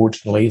is,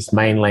 unfortunately, is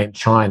mainland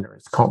China.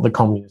 It's called the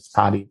Communist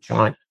Party of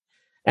China.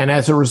 And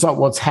as a result,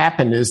 what's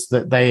happened is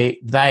that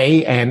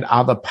they and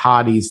other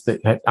parties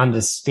that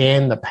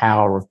understand the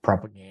power of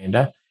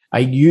propaganda are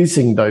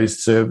using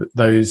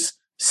those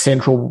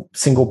central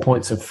single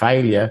points of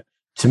failure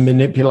to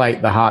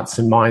manipulate the hearts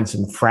and minds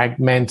and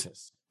fragment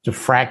us, to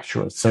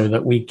fracture us, so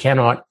that we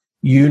cannot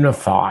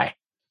unify.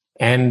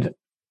 And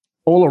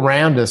all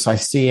around us, I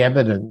see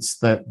evidence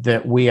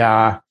that we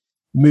are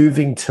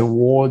moving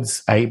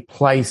towards a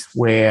place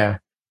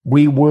where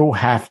we will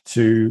have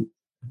to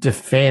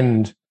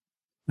defend.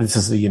 This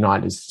is the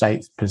United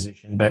States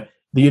position, but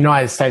the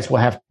United States will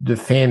have to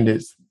defend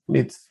its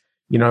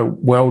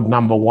world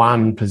number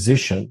one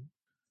position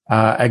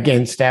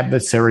against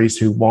adversaries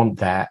who want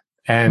that.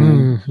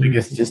 And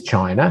biggest is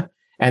China.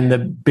 And the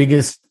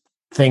biggest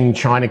thing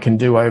China can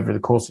do over the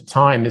course of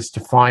time is to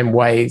find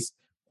ways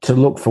to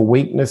look for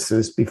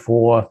weaknesses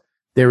before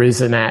there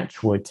is an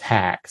actual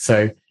attack.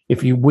 So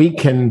if you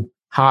weaken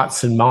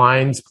hearts and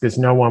minds because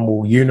no one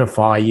will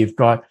unify, you've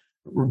got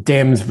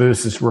Dems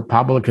versus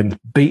Republicans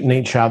beating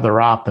each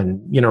other up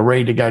and,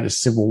 ready to go to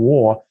civil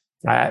war.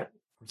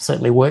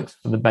 Certainly works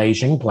for the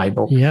Beijing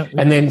playbook. Yep.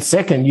 And then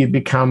second, you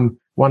become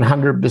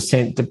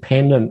 100%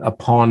 dependent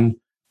upon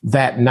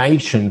that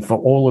nation for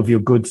all of your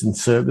goods and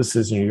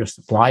services in your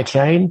supply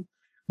chain.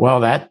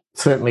 Well, that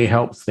certainly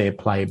helps their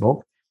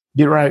playbook.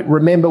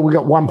 Remember, we've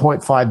got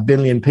 1.5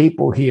 billion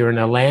people here in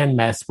a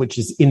landmass which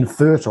is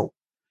infertile.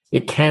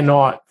 It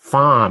cannot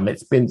farm.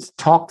 It's been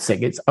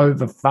toxic. It's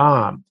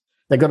over-farmed.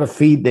 They've got to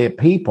feed their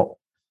people.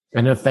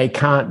 And if they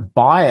can't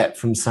buy it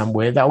from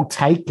somewhere, they'll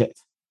take it.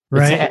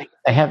 Right.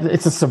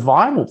 It's a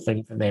survival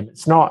thing for them.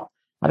 It's not,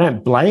 I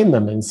don't blame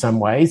them in some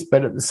ways,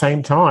 but at the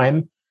same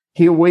time,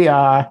 here we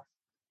are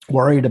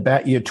worried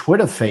about your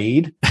Twitter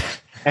feed,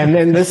 and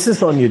then this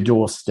is on your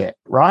doorstep,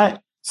 right?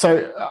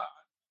 So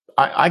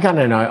I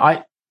don't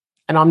know.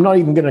 And I'm not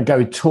even going to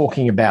go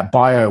talking about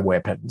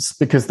bioweapons,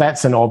 because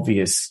that's an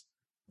obvious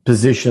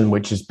position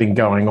which has been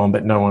going on,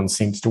 but no one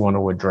seems to want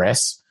to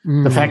address.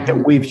 The fact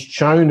that we've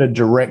shown a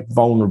direct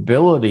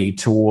vulnerability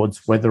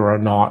towards whether or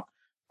not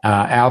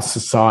our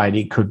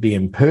society could be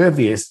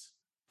impervious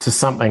to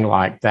something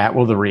like that.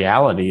 Well, the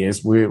reality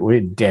is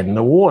we're dead in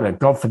the water.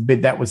 God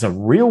forbid that was a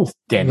real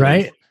dead.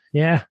 Right. Thing.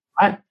 Yeah.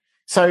 Right?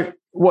 So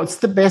what's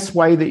the best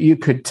way that you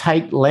could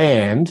take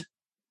land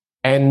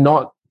and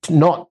not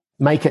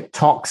make it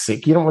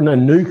toxic? You don't want to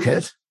nuke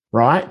it,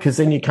 right? Because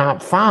then you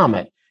can't farm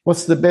it.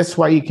 What's the best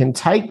way you can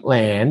take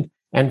land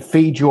and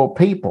feed your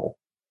people?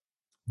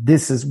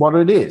 This is what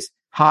it is.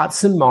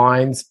 Hearts and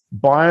minds,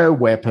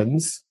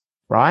 bioweapons,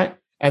 right?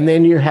 And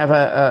then you have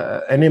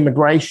an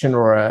immigration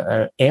or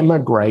an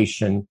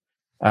emigration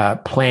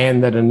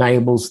plan that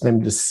enables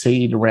them to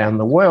seed around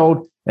the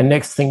world. And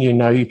next thing you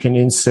know, you can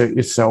insert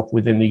yourself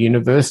within the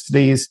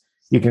universities.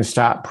 You can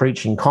start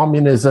preaching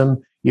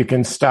communism. You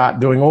can start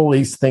doing all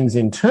these things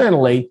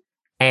internally.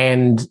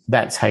 And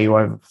that's how you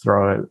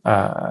overthrow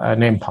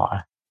an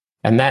empire.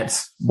 And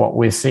that's what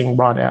we're seeing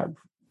going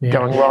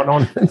right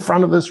on in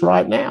front of us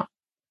right now.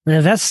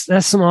 Yeah, that's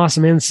some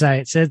awesome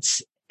insights.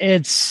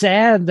 It's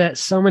sad that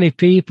so many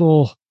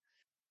people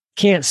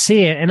can't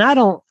see it. And I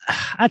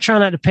try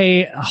not to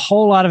pay a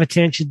whole lot of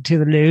attention to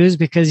the news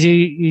because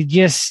you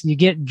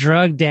get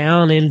drugged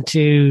down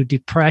into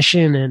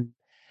depression, and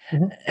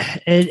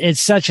it's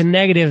such a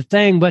negative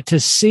thing. But to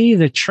see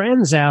the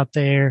trends out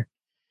there,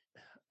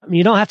 I mean,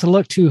 you don't have to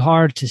look too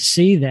hard to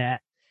see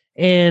that.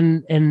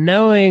 And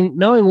knowing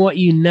what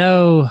you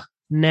know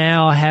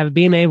now,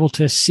 being able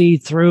to see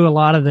through a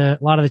lot of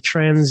the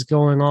trends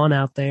going on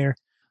out there,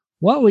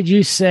 what would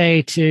you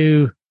say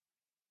to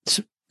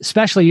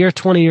especially your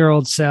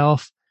 20-year-old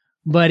self,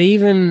 but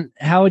even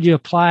how would you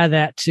apply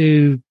that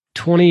to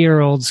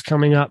 20-year-olds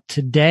coming up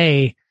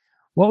today?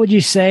 What would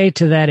you say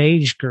to that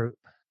age group?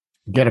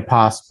 Get a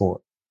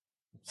passport.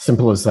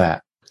 Simple as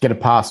that. Get a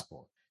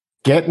passport.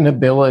 Get an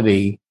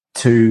ability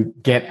to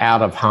get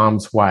out of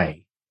harm's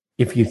way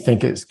if you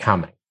think it's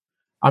coming.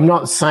 I'm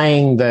not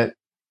saying that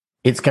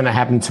it's going to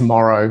happen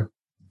tomorrow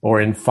or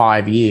in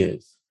 5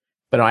 years,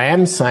 but I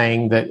am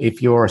saying that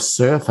if you're a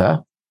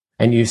surfer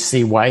and you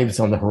see waves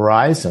on the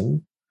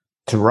horizon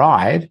to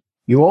ride,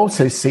 you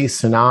also see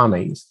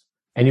tsunamis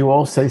and you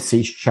also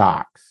see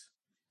sharks.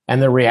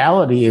 And the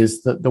reality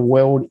is that the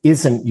world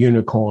isn't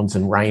unicorns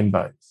and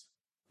rainbows,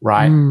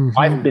 right? Mm-hmm.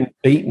 I've been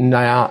beaten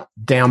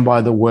down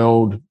by the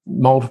world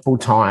multiple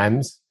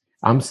times.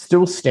 I'm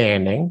still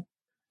standing,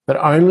 but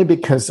only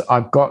because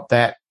I've got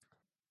that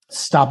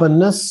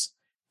stubbornness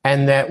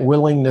and that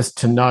willingness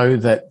to know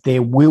that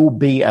there will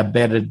be a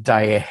better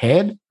day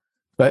ahead,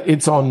 but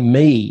it's on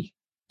me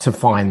to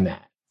find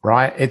that,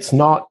 right?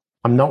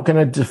 I'm not going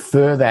to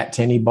defer that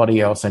to anybody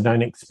else. I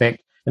don't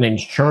expect an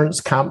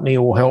insurance company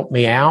will help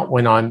me out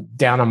when I'm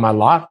down on my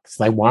luck.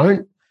 They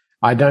won't.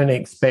 I don't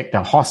expect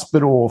a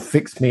hospital will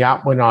fix me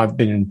up when I've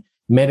been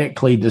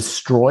medically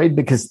destroyed,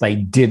 because they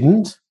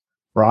didn't,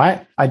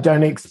 right? I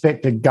don't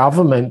expect a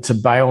government to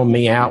bail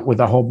me out with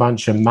a whole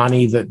bunch of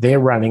money that they're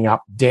running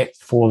up debt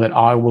for that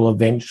I will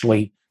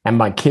eventually and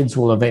my kids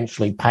will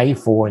eventually pay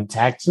for in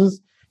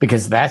taxes,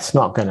 because that's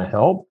not going to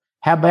help.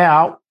 How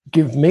about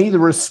give me the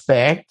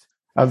respect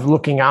of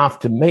looking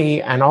after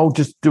me, and I'll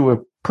just do a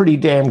pretty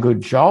damn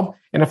good job.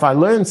 And if I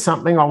learn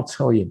something, I'll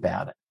tell you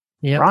about it.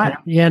 Yeah. Right.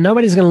 Yeah.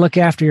 Nobody's going to look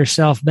after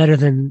yourself better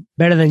than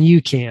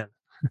you can.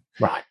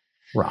 Right.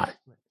 Right.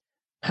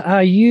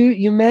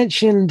 You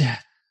mentioned,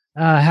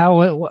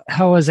 how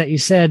was that?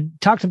 You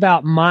talked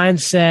about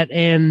mindset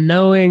and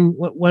knowing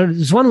when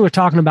we were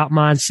talking about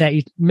mindset,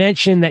 you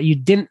mentioned that you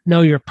didn't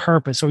know your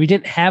purpose, or you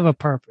didn't have a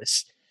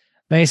purpose.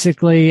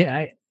 Basically,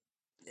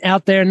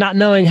 out there not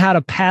knowing how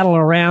to paddle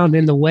around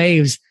in the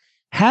waves.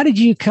 How did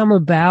you come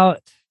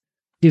about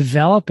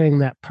developing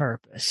that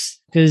purpose?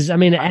 Because I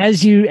mean,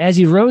 as you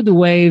rode the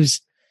waves,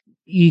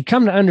 you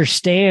come to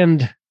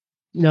understand,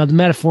 the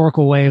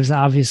metaphorical waves,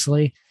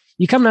 obviously.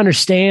 You come to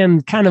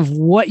understand kind of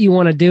what you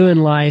want to do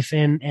in life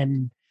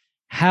and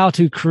how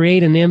to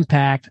create an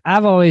impact.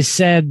 I've always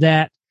said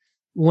that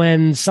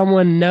when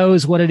someone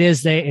knows what it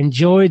is they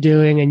enjoy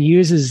doing and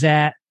uses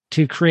that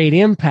to create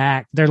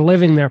impact, they're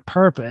living their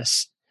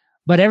purpose.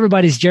 But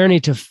everybody's journey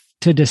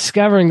to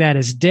discovering that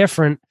is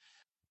different.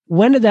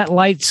 When did that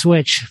light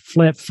switch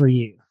flip for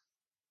you?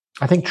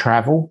 I think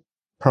travel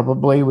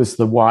probably was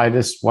the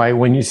widest way.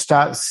 When you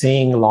start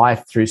seeing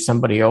life through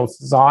somebody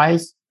else's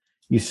eyes,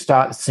 you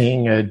start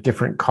seeing a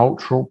different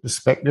cultural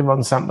perspective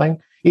on something.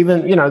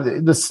 Even,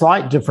 the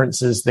slight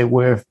differences there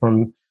were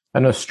from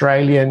an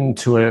Australian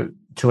to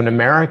an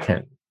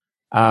American.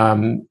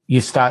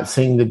 You start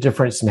seeing the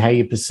difference in how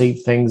you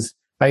perceive things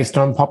based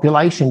on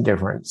population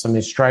difference. I mean,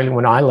 Australia,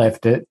 when I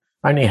left it,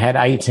 only had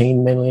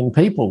 18 million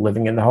people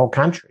living in the whole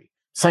country.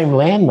 Same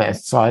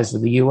landmass size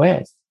of the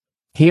US.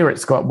 Here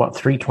it's got,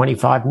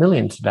 325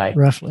 million today.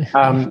 Roughly.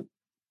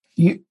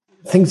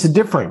 Things are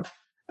different.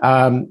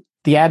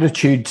 The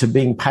attitude to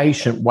being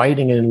patient,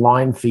 waiting in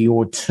line for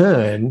your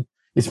turn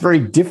is very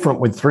different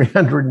with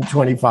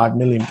 325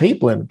 million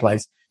people in the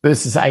place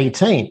versus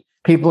 18.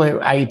 People who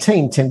are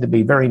 18 tend to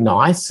be very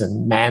nice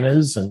and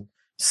manners and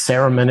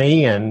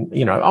ceremony and,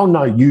 oh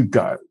no, you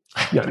go.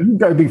 You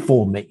go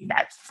before me.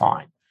 That's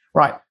fine.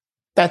 Right.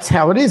 That's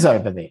how it is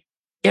over there.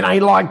 It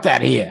ain't like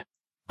that here.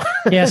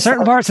 Yeah,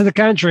 certain parts of the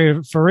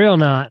country, for real,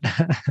 not.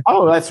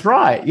 Oh, that's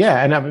right.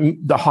 Yeah. And I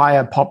mean, the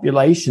higher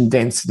population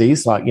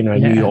densities like,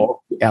 New York,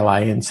 LA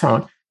and so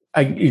on,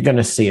 you're going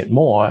to see it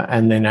more.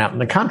 And then out in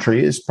the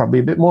country is probably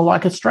a bit more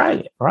like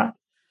Australia, right?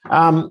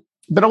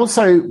 But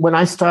also when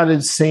I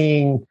started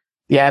seeing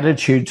the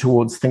attitude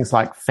towards things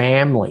like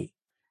family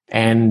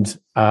and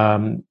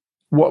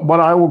what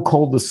I will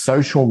call the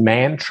social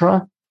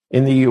mantra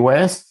in the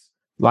US,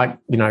 like,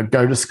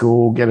 go to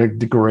school, get a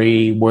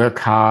degree, work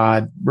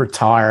hard,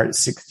 retire at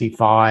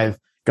 65,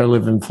 go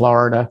live in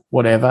Florida,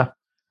 whatever.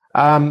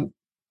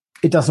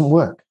 It doesn't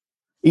work.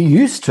 It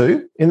used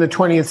to. In the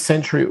 20th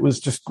century, it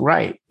was just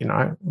great,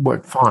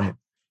 worked fine.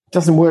 It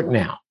doesn't work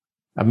now.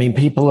 I mean,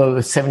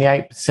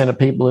 78% of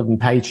people living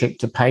paycheck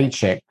to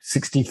paycheck.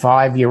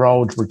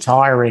 65-year-olds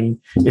retiring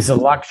is a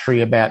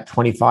luxury about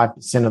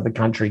 25% of the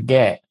country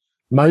get.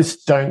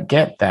 Most don't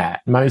get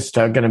that. Most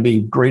are going to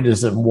be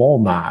greeters at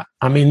Walmart.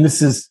 I mean,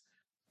 this is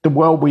the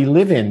world we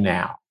live in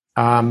now.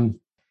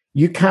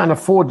 you can't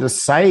afford to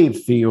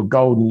save for your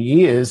golden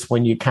years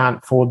when you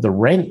can't afford the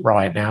rent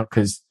right now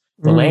because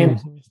the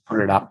land put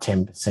it up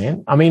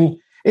 10%. I mean,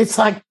 it's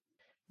like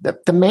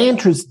the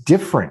mantra is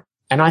different.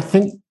 And I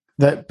think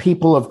that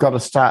people have got to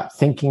start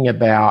thinking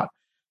about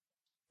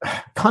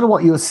kind of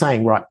what you were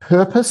saying, right?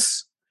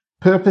 Purpose.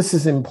 Purpose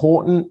is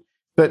important,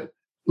 but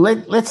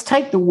let's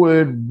take the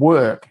word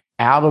work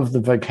out of the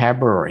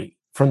vocabulary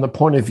from the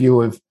point of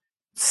view of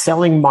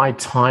selling my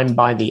time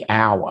by the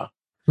hour.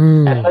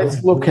 And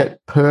let's look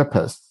at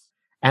purpose,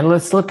 and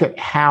let's look at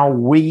how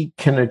we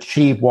can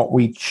achieve what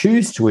we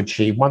choose to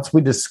achieve once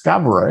we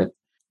discover it,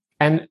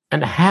 and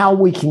how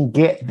we can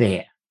get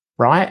there,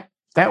 right?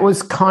 That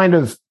was kind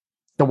of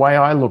the way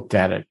I looked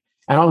at it.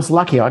 And I was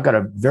lucky. I got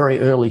a very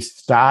early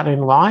start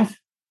in life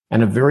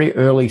and a very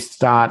early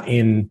start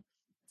in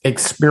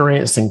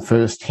experiencing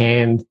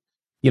firsthand,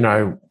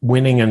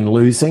 winning and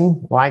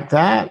losing like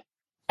that.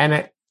 And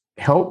it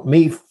helped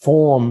me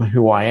form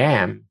who I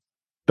am.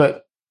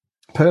 But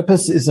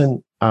purpose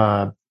isn't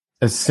as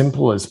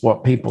simple as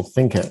what people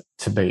think it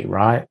to be,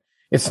 right?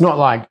 It's not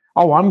like,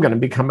 oh, I'm going to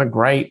become a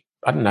great,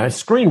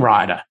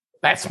 screenwriter.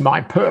 That's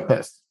my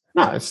purpose.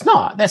 No, it's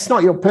not. That's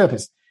not your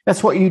purpose.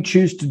 That's what you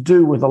choose to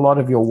do with a lot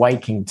of your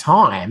waking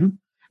time,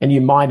 and you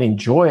might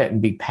enjoy it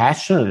and be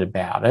passionate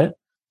about it,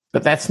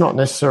 but that's not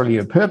necessarily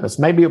your purpose.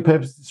 Maybe your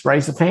purpose is to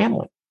raise a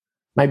family.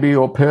 Maybe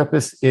your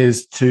purpose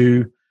is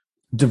to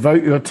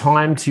devote your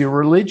time to your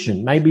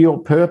religion. Maybe your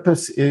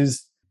purpose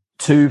is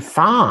to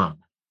farm.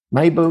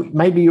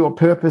 Maybe your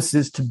purpose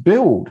is to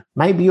build.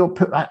 Maybe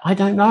I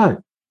don't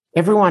know.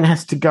 Everyone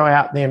has to go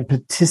out there and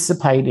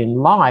participate in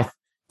life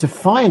to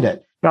find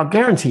it. But I'll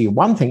guarantee you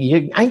one thing,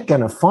 you ain't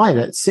going to find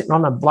it sitting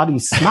on a bloody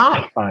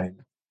smartphone,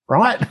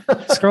 right?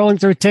 Scrolling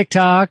through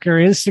TikTok or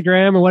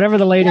Instagram or whatever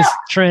the latest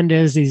trend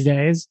is these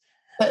days.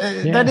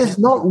 That is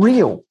not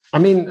real. I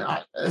mean,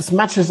 as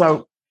much as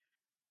when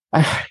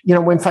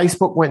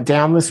Facebook went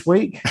down this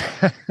week,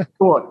 I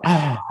thought,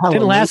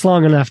 didn't last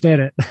long enough, did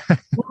it?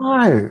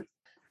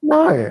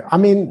 No. I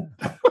mean,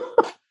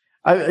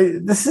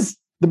 this is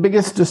the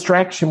biggest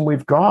distraction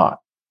we've got.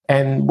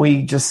 And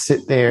we just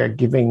sit there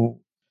giving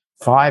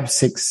 5,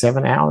 6,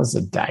 7 hours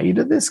a day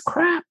to this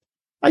crap.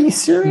 Are you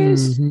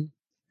serious? Mm-hmm.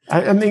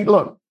 I mean,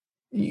 look,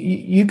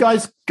 you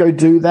guys go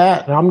do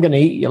that and I'm going to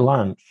eat your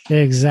lunch.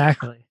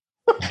 Exactly.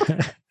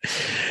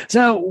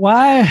 So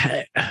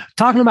why,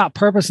 talking about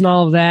purpose and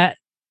all of that,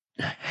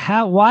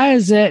 why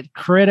is it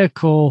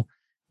critical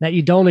that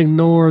you don't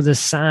ignore the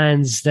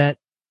signs that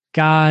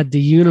God,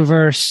 the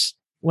universe,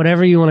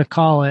 whatever you want to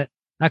call it?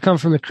 I come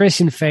from the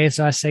Christian faith,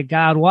 so I say,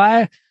 God,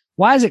 why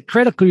is it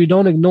critical you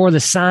don't ignore the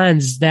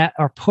signs that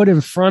are put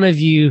in front of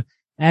you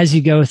as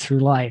you go through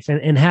life?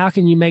 And how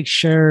can you make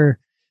sure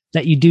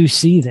that you do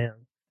see them?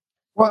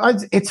 Well,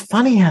 it's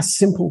funny how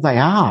simple they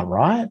are,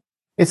 right?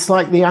 It's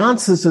like the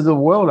answers of the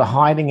world are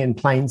hiding in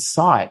plain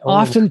sight.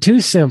 Often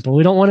too simple.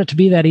 We don't want it to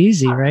be that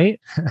easy, right?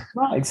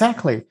 Right,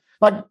 exactly.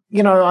 Like,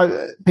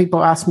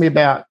 people ask me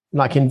about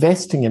like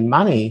investing in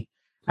money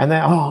and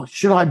they're,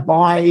 should I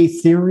buy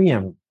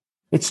Ethereum?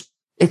 It's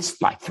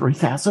like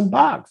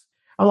 $3,000.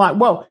 I'm like,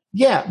 well,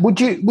 yeah.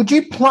 Would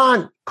you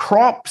plant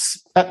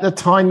crops at the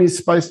time you're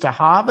supposed to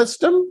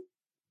harvest them?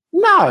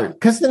 No,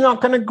 because they're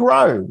not going to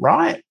grow,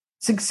 right?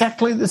 It's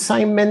exactly the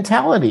same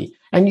mentality.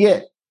 And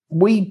yet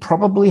we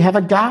probably have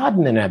a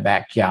garden in our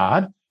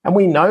backyard and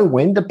we know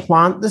when to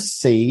plant the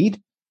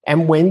seed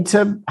and when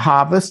to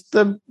harvest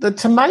the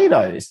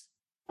tomatoes.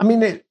 I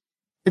mean,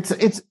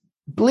 it's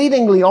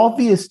bleedingly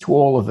obvious to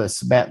all of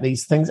us about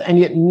these things, and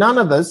yet none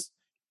of us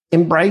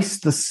embrace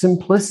the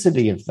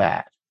simplicity of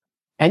that.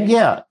 And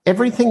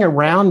everything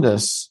around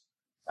us,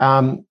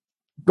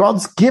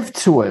 God's gift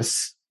to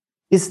us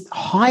is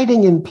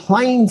hiding in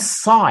plain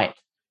sight,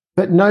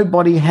 but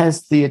nobody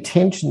has the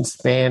attention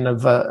span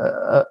of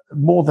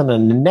more than a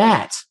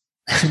gnat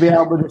to be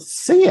able to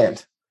see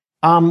it.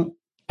 And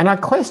I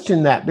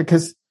question that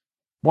because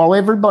while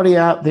everybody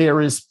out there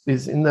is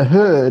in the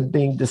herd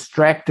being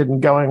distracted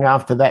and going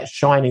after that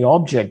shiny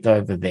object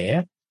over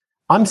there,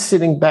 I'm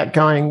sitting back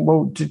going,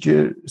 well, did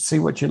you see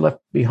what you left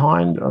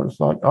behind? I was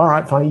like, all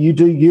right, fine, you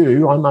do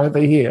you. I'm over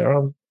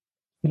here.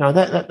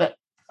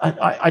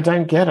 I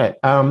don't get it.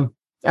 And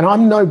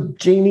I'm no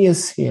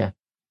genius here,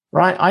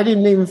 right? I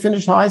didn't even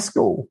finish high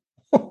school,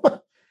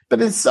 but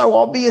it's so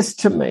obvious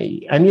to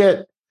me. And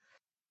yet,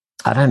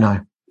 I don't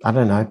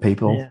know,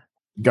 people. Yeah.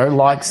 Go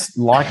like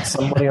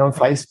somebody on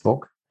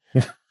Facebook.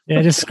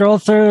 Yeah, just scroll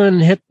through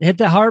and hit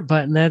the heart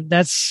button.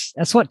 That's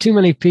what too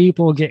many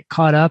people get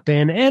caught up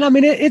in. And I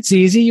mean, it's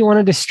easy. You want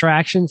a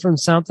distraction from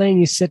something.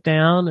 You sit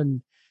down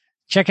and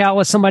check out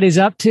what somebody's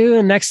up to,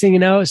 and next thing you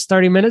know, it's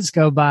 30 minutes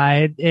go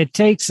by. It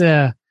takes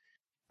a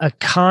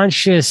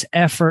conscious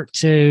effort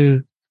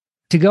to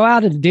go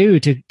out and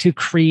to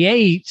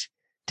create,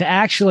 to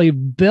actually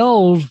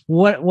build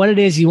what it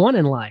is you want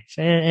in life.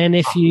 And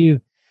if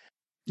you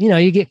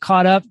get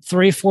caught up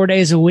 3-4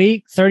 days a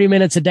week, 30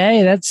 minutes a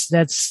day,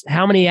 that's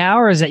how many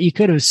hours that you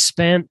could have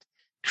spent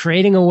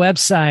creating a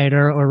website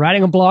or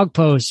writing a blog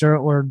post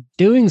or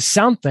doing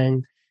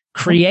something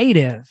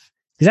creative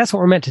because that's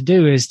what we're meant to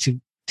do, is to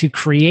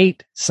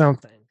create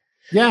something.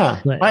 Yeah.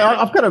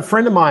 I've got a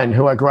friend of mine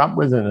who I grew up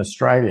with in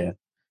Australia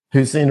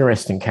who's an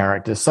interesting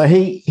character. So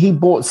he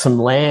bought some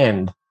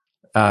land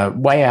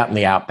way out in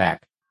the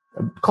outback,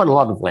 quite a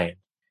lot of land.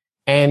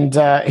 And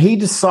he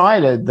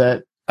decided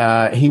that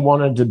he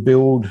wanted to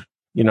build,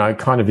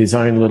 kind of his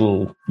own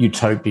little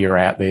utopia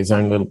out there, his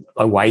own little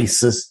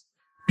oasis.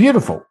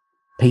 Beautiful,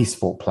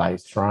 peaceful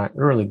place, right?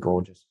 Really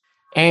gorgeous.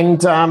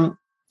 And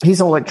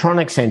he's an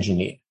electronics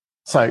engineer.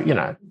 So,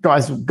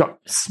 guys have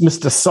got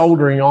Mr.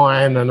 Soldering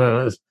Iron and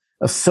a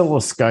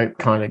oscilloscope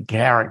kind of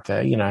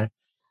character,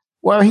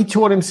 Well, he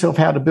taught himself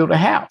how to build a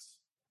house.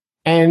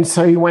 And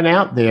so he went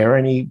out there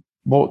and he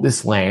bought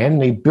this land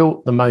and he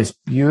built the most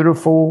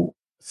beautiful,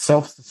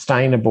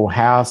 self-sustainable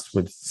house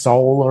with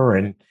solar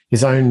and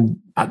his own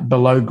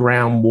below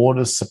ground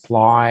water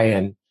supply.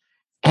 And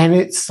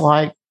it's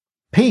like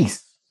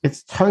peace.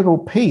 It's total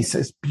peace.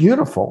 It's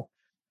beautiful.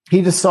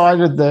 He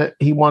decided that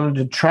he wanted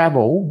to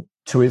travel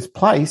to his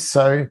place.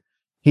 So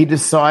he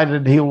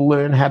decided he'll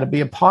learn how to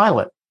be a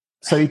pilot.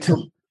 So he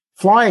took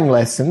flying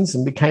lessons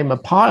and became a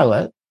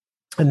pilot.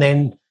 And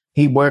then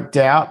he worked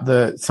out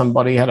that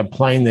somebody had a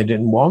plane they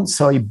didn't want.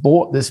 So he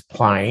bought this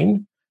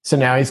plane. So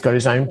now he's got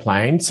his own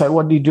plane. So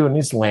what did he do in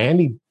his land?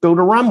 He built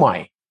a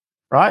runway,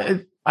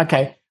 right?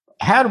 Okay.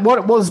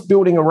 What was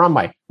building a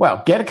runway?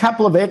 Well, get a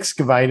couple of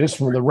excavators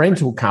from the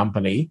rental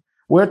company,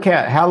 work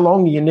out how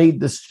long you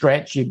need the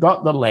stretch. You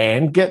got the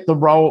land, get the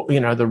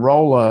the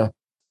roller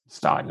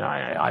start. No,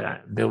 I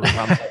don't build a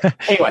runway.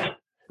 Anyway,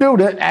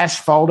 build it,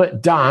 asphalt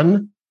it,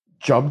 done,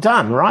 job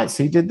done, right?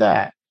 So he did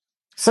that.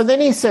 So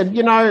then he said,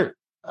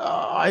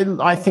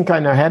 I think I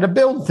know how to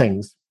build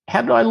things.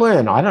 How did I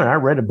learn? I don't know. I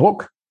read a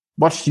book,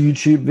 watched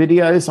YouTube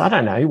videos. I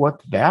don't know,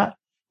 worked it out.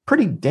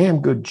 Pretty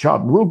damn good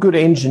job. Real good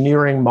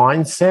engineering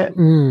mindset.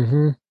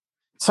 Mm-hmm.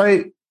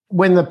 So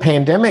when the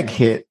pandemic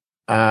hit,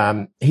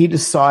 he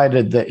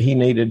decided that he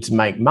needed to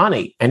make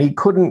money and he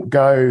couldn't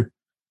go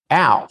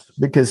out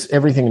because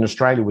everything in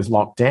Australia was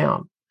locked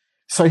down.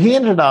 So he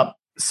ended up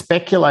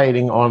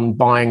speculating on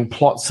buying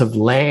plots of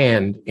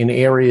land in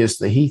areas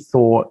that he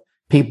thought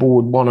people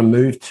would want to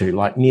move to,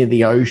 like near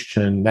the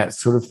ocean, that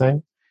sort of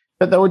thing.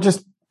 But they were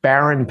just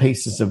barren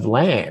pieces of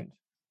land.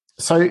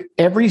 So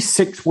every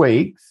 6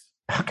 weeks,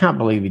 I can't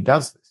believe he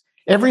does this.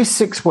 Every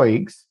 6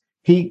 weeks,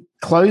 he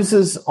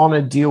closes on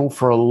a deal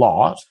for a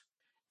lot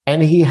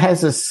and he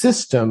has a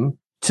system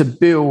to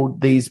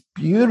build these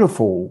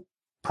beautiful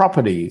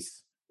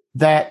properties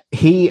that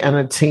he and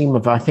a team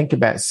of, I think,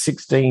 about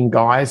 16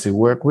 guys who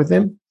work with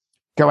him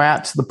go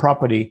out to the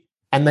property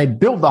and they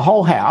build the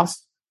whole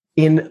house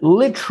in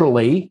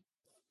literally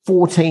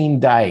 14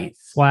 days.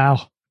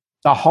 Wow.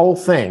 The whole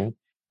thing.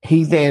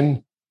 He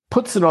then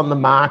puts it on the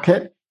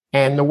market,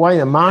 and the way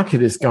the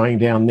market is going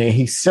down there,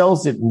 he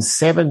sells it in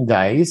 7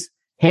 days,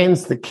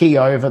 hands the key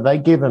over, they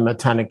give him a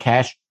ton of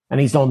cash,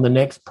 and he's on the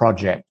next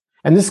project.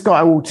 And this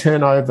guy will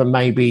turn over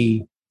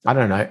maybe,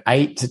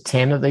 8 to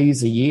 10 of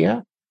these a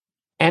year.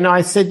 And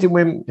I said to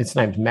him, his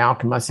name's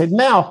Malcolm, I said,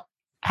 Mal,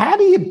 how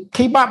do you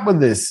keep up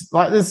with this?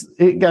 Like this,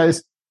 it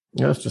goes,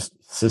 it's just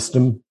a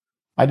system.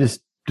 I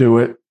just do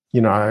it,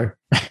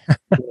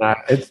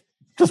 it's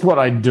just what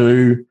I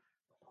do.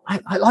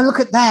 I look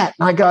at that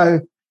and I go,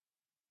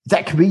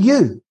 that could be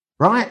you,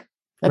 right?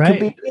 That could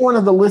be one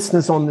of the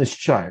listeners on this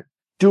show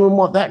doing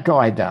what that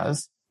guy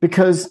does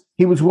because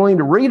he was willing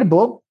to read a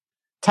book,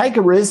 take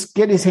a risk,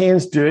 get his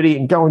hands dirty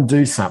and go and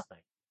do something.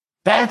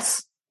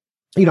 That's,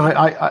 there's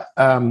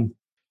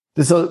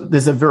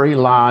a very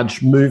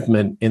large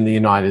movement in the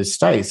United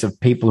States of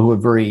people who are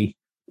very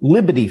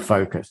liberty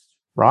focused,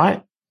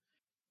 right?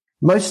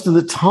 Most of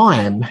the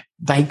time,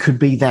 they could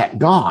be that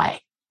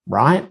guy,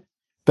 right?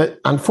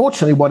 But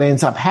unfortunately, what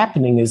ends up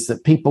happening is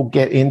that people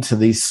get into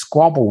these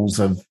squabbles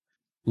of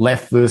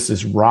left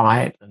versus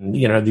right and,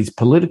 these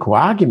political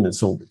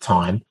arguments all the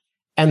time.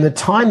 And the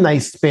time they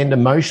spend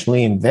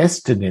emotionally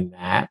invested in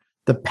that,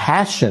 the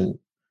passion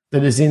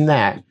that is in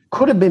that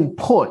could have been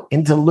put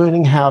into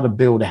learning how to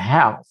build a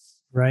house.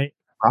 Right.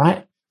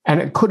 Right.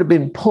 And it could have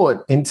been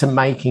put into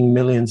making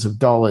millions of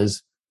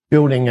dollars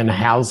building and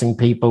housing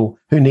people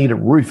who need a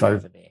roof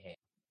over their head,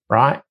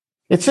 right?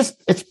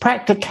 It's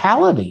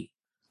practicality.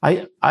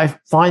 I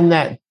find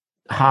that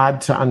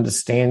hard to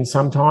understand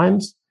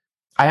sometimes.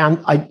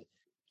 I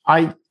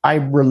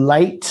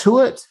relate to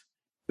it,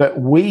 but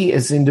we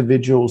as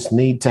individuals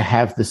need to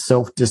have the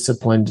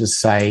self-discipline to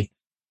say,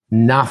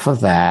 enough of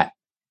that.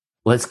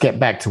 Let's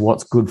get back to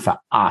what's good for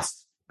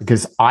us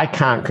because I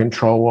can't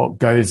control what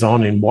goes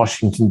on in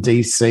Washington,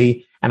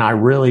 D.C., and I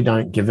really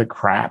don't give a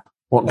crap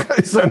what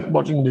goes on in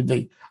Washington,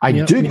 D.C. I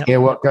do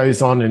care what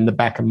goes on in the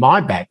back of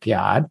my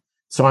backyard.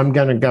 So I'm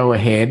going to go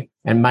ahead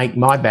and make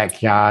my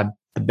backyard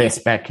the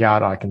best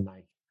backyard I can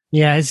make.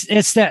 Yeah,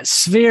 it's that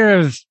sphere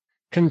of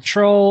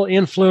control,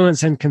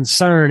 influence, and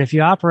concern. If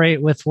you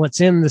operate with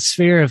what's in the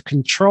sphere of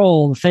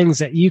control, the things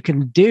that you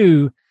can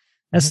do,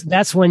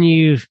 that's when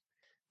you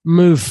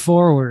move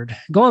forward.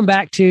 Going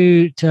back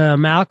to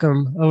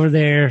Malcolm over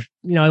there,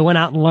 he went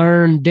out and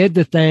learned, did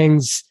the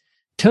things,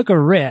 took a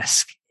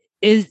risk.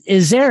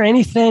 Is there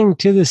anything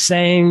to the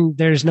saying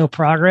there's no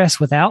progress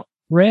without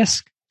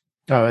risk?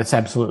 Oh, it's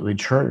absolutely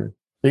true.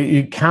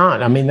 You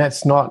can't. I mean,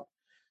 that's not.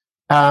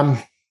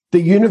 The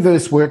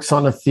universe works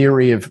on a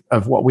theory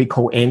of what we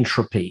call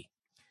entropy.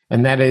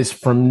 And that is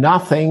from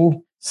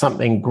nothing,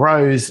 something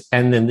grows,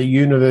 and then the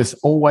universe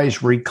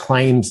always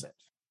reclaims it,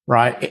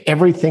 right?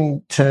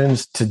 Everything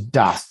turns to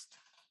dust.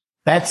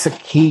 That's a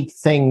key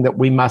thing that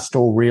we must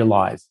all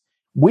realize.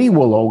 We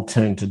will all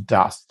turn to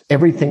dust.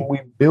 Everything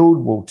we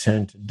build will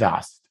turn to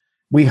dust.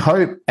 We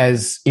hope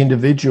as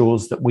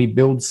individuals that we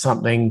build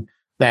something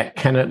that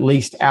can at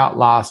least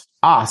outlast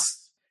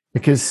us,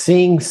 because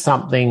seeing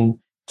something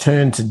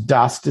turn to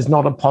dust is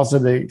not a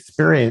positive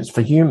experience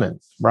for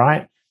humans,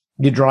 right?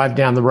 You drive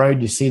down the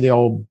road, you see the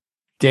old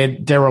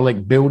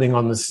derelict building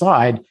on the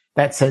side.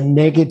 That's a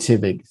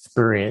negative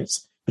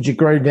experience. But you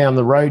go down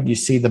the road, you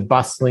see the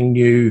bustling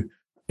new,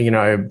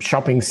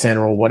 shopping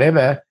center or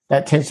whatever.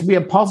 That tends to be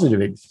a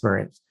positive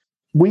experience.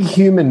 We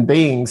human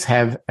beings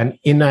have an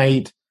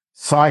innate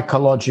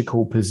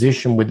psychological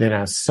position within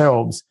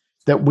ourselves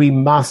that we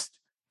must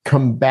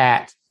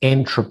combat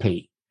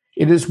entropy.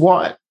 It is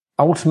what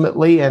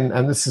ultimately,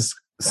 and this is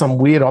some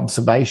weird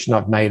observation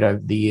I've made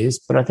over the years,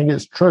 but I think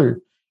it's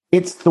true.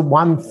 It's the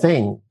one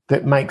thing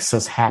that makes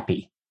us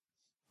happy.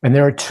 And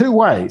there are two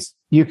ways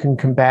you can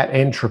combat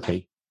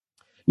entropy.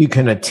 You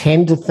can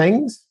attend to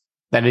things.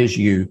 That is,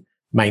 you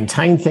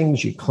maintain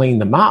things, you clean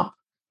them up,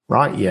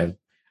 right?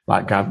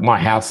 My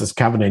house is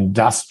covered in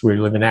dust. We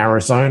live in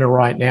Arizona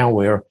right now.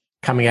 We're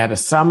coming out of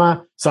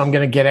summer. So I'm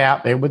going to get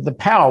out there with the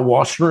power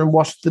washer and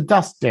wash the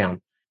dust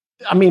down.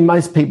 I mean,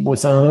 most people would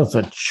say, oh, it's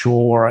a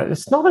chore.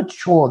 It's not a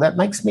chore. That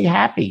makes me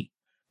happy.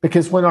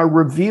 Because when I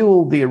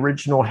reveal the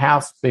original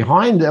house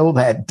behind all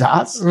that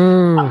dust,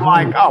 I'm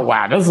like, oh,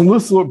 wow, doesn't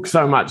this look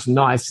so much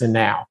nicer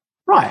now?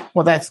 Right.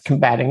 Well, that's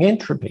combating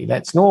entropy.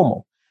 That's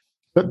normal.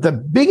 But the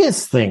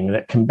biggest thing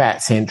that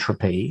combats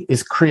entropy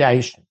is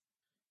creation.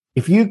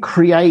 If you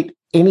create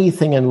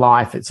anything in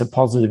life, it's a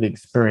positive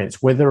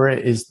experience, whether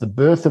it is the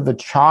birth of a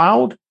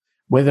child,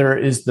 whether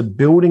it is the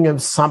building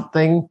of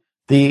something,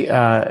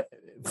 the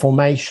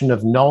formation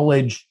of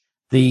knowledge,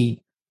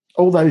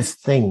 all those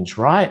things,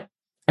 right?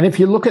 And if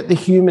you look at the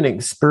human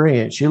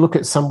experience, you look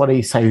at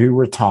somebody, say, who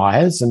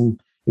retires, and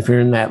if you're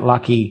in that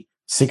lucky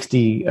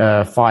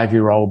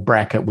 65-year-old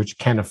bracket which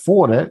can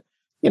afford it,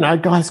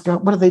 guys go,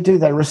 what do?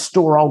 They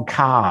restore old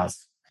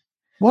cars.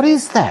 What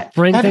is that?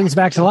 Bring things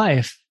back to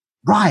life.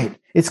 Right.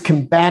 It's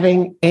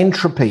combating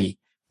entropy.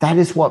 That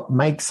is what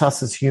makes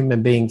us as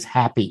human beings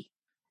happy.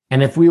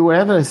 And if we were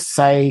ever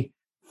say,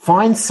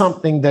 find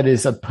something that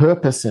is a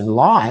purpose in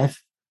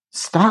life,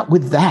 start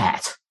with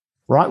that,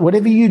 right?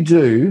 Whatever you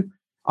do,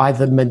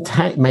 either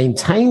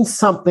maintain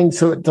something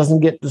so it doesn't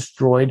get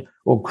destroyed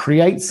or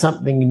create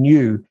something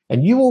new,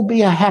 and you will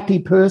be a happy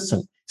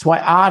person. It's why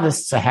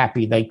artists are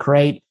happy. They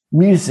create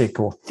music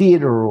or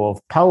theater or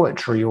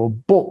poetry or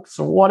books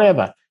or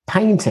whatever,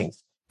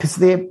 paintings, because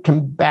they're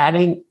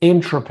combating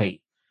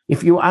entropy.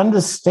 If you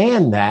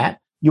understand that,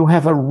 you'll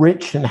have a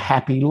rich and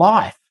happy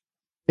life.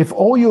 If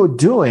all you're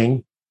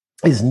doing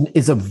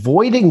is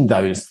avoiding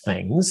those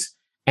things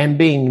and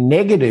being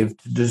negative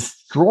to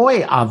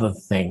destroy other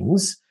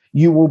things,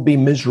 you will be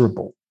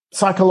miserable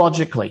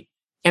psychologically.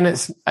 And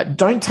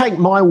don't take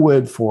my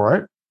word for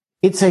it.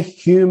 It's a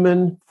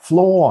human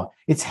flaw.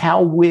 It's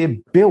how we're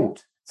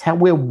built. It's how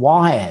we're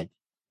wired,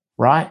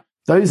 right?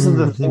 Those are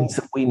the things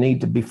that we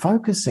need to be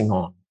focusing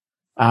on.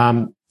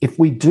 If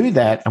we do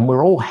that and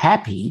we're all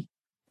happy,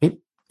 it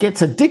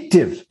gets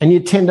addictive and you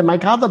tend to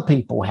make other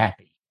people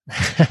happy.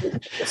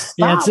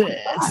 Yeah, it's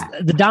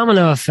the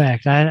domino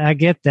effect. I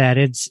get that.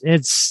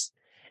 It's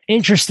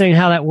interesting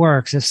how that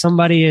works. If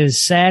somebody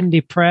is sad and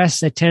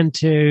depressed, they tend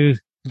to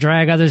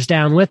drag others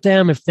down with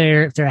them. If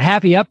they're a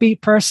happy,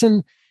 upbeat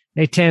person,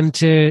 they tend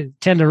to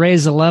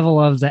raise the level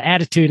of the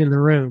attitude in the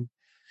room.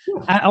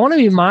 I want to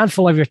be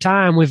mindful of your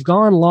time. We've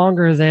gone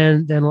longer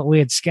than what we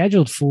had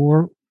scheduled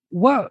for.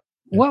 What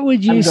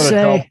would you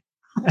say?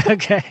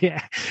 Okay,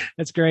 yeah,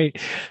 that's great.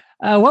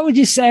 What would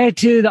you say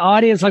to the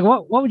audience? Like,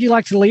 what would you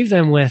like to leave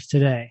them with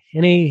today?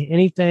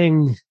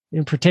 Anything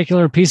in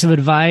particular, piece of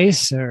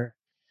advice or?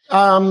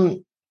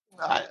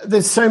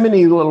 There's so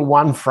many little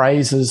one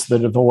phrases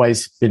that have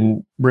always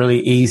been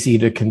really easy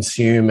to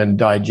consume and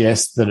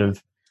digest that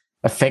have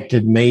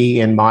affected me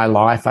in my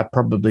life. I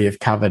probably have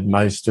covered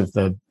most of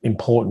the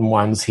important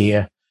ones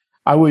here.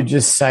 I would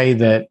just say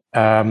that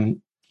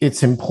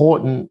it's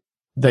important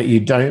that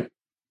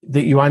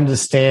you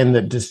understand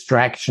that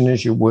distraction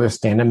is your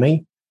worst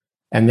enemy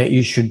and that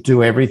you should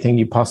do everything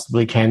you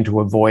possibly can to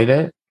avoid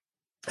it.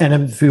 And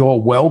if you're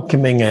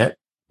welcoming it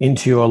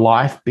into your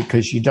life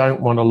because you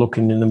don't want to look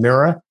in the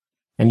mirror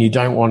and you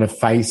don't want to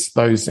face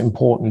those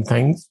important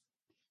things,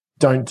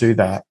 don't do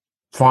that.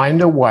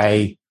 Find a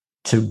way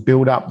to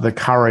build up the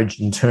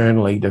courage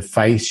internally to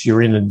face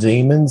your inner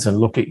demons and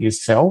look at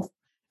yourself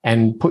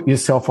and put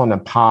yourself on a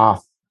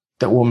path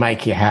that will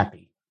make you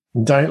happy.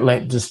 Don't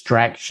let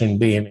distraction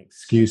be an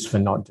excuse for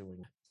not doing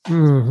it.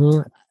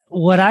 Mm-hmm.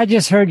 What I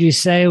just heard you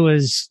say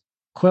was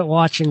quit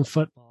watching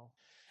football.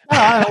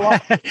 Well,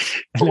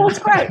 that's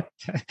great.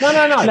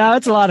 No. No,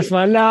 it's a lot of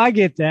fun. No, I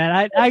get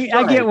that. I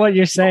get what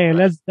you're saying.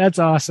 That's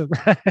awesome.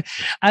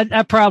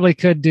 I probably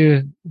could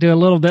do a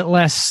little bit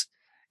less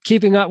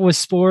keeping up with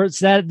sports.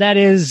 That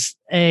is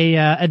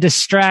a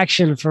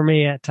distraction for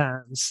me at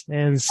times,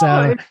 and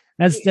so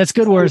that's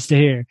good words to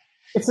hear.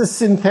 It's a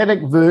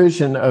synthetic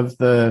version of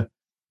the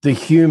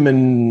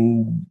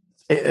human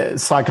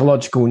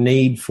psychological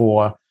need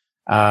for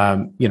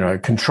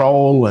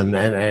control and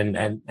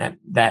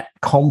that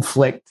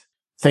conflict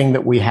thing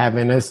that we have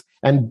in us,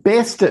 and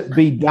best it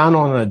be done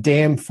on a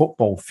damn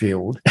football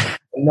field,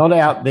 not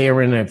out there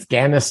in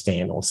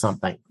Afghanistan or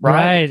something.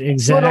 Right,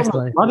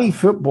 exactly. On a bloody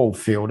football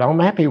field, I'm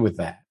happy with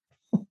that.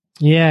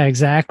 Yeah,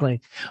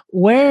 exactly.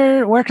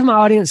 Where can my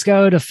audience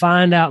go to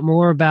find out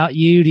more about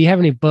you? Do you have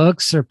any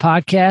books or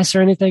podcasts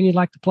or anything you'd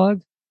like to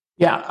plug?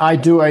 Yeah, I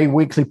do a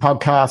weekly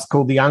podcast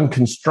called the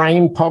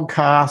Unconstrained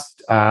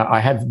Podcast. I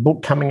have a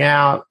book coming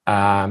out.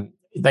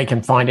 They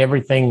can find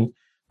everything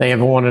they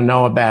ever want to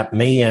know about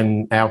me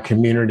and our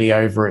community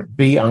over at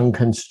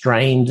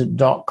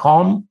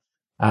beunconstrained.com.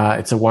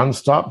 It's a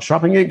one-stop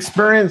shopping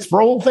experience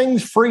for all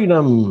things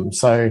freedom.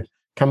 So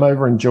come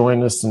over and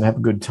join us and have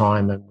a good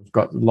time. And we've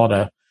got a lot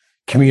of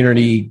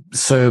community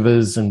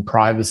servers and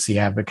privacy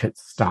advocate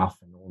stuff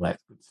and all that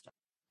good stuff.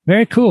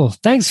 Very cool.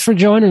 Thanks for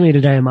joining me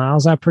today,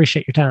 Myles. I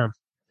appreciate your time.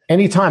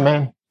 Anytime,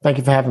 man. Thank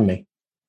you for having me.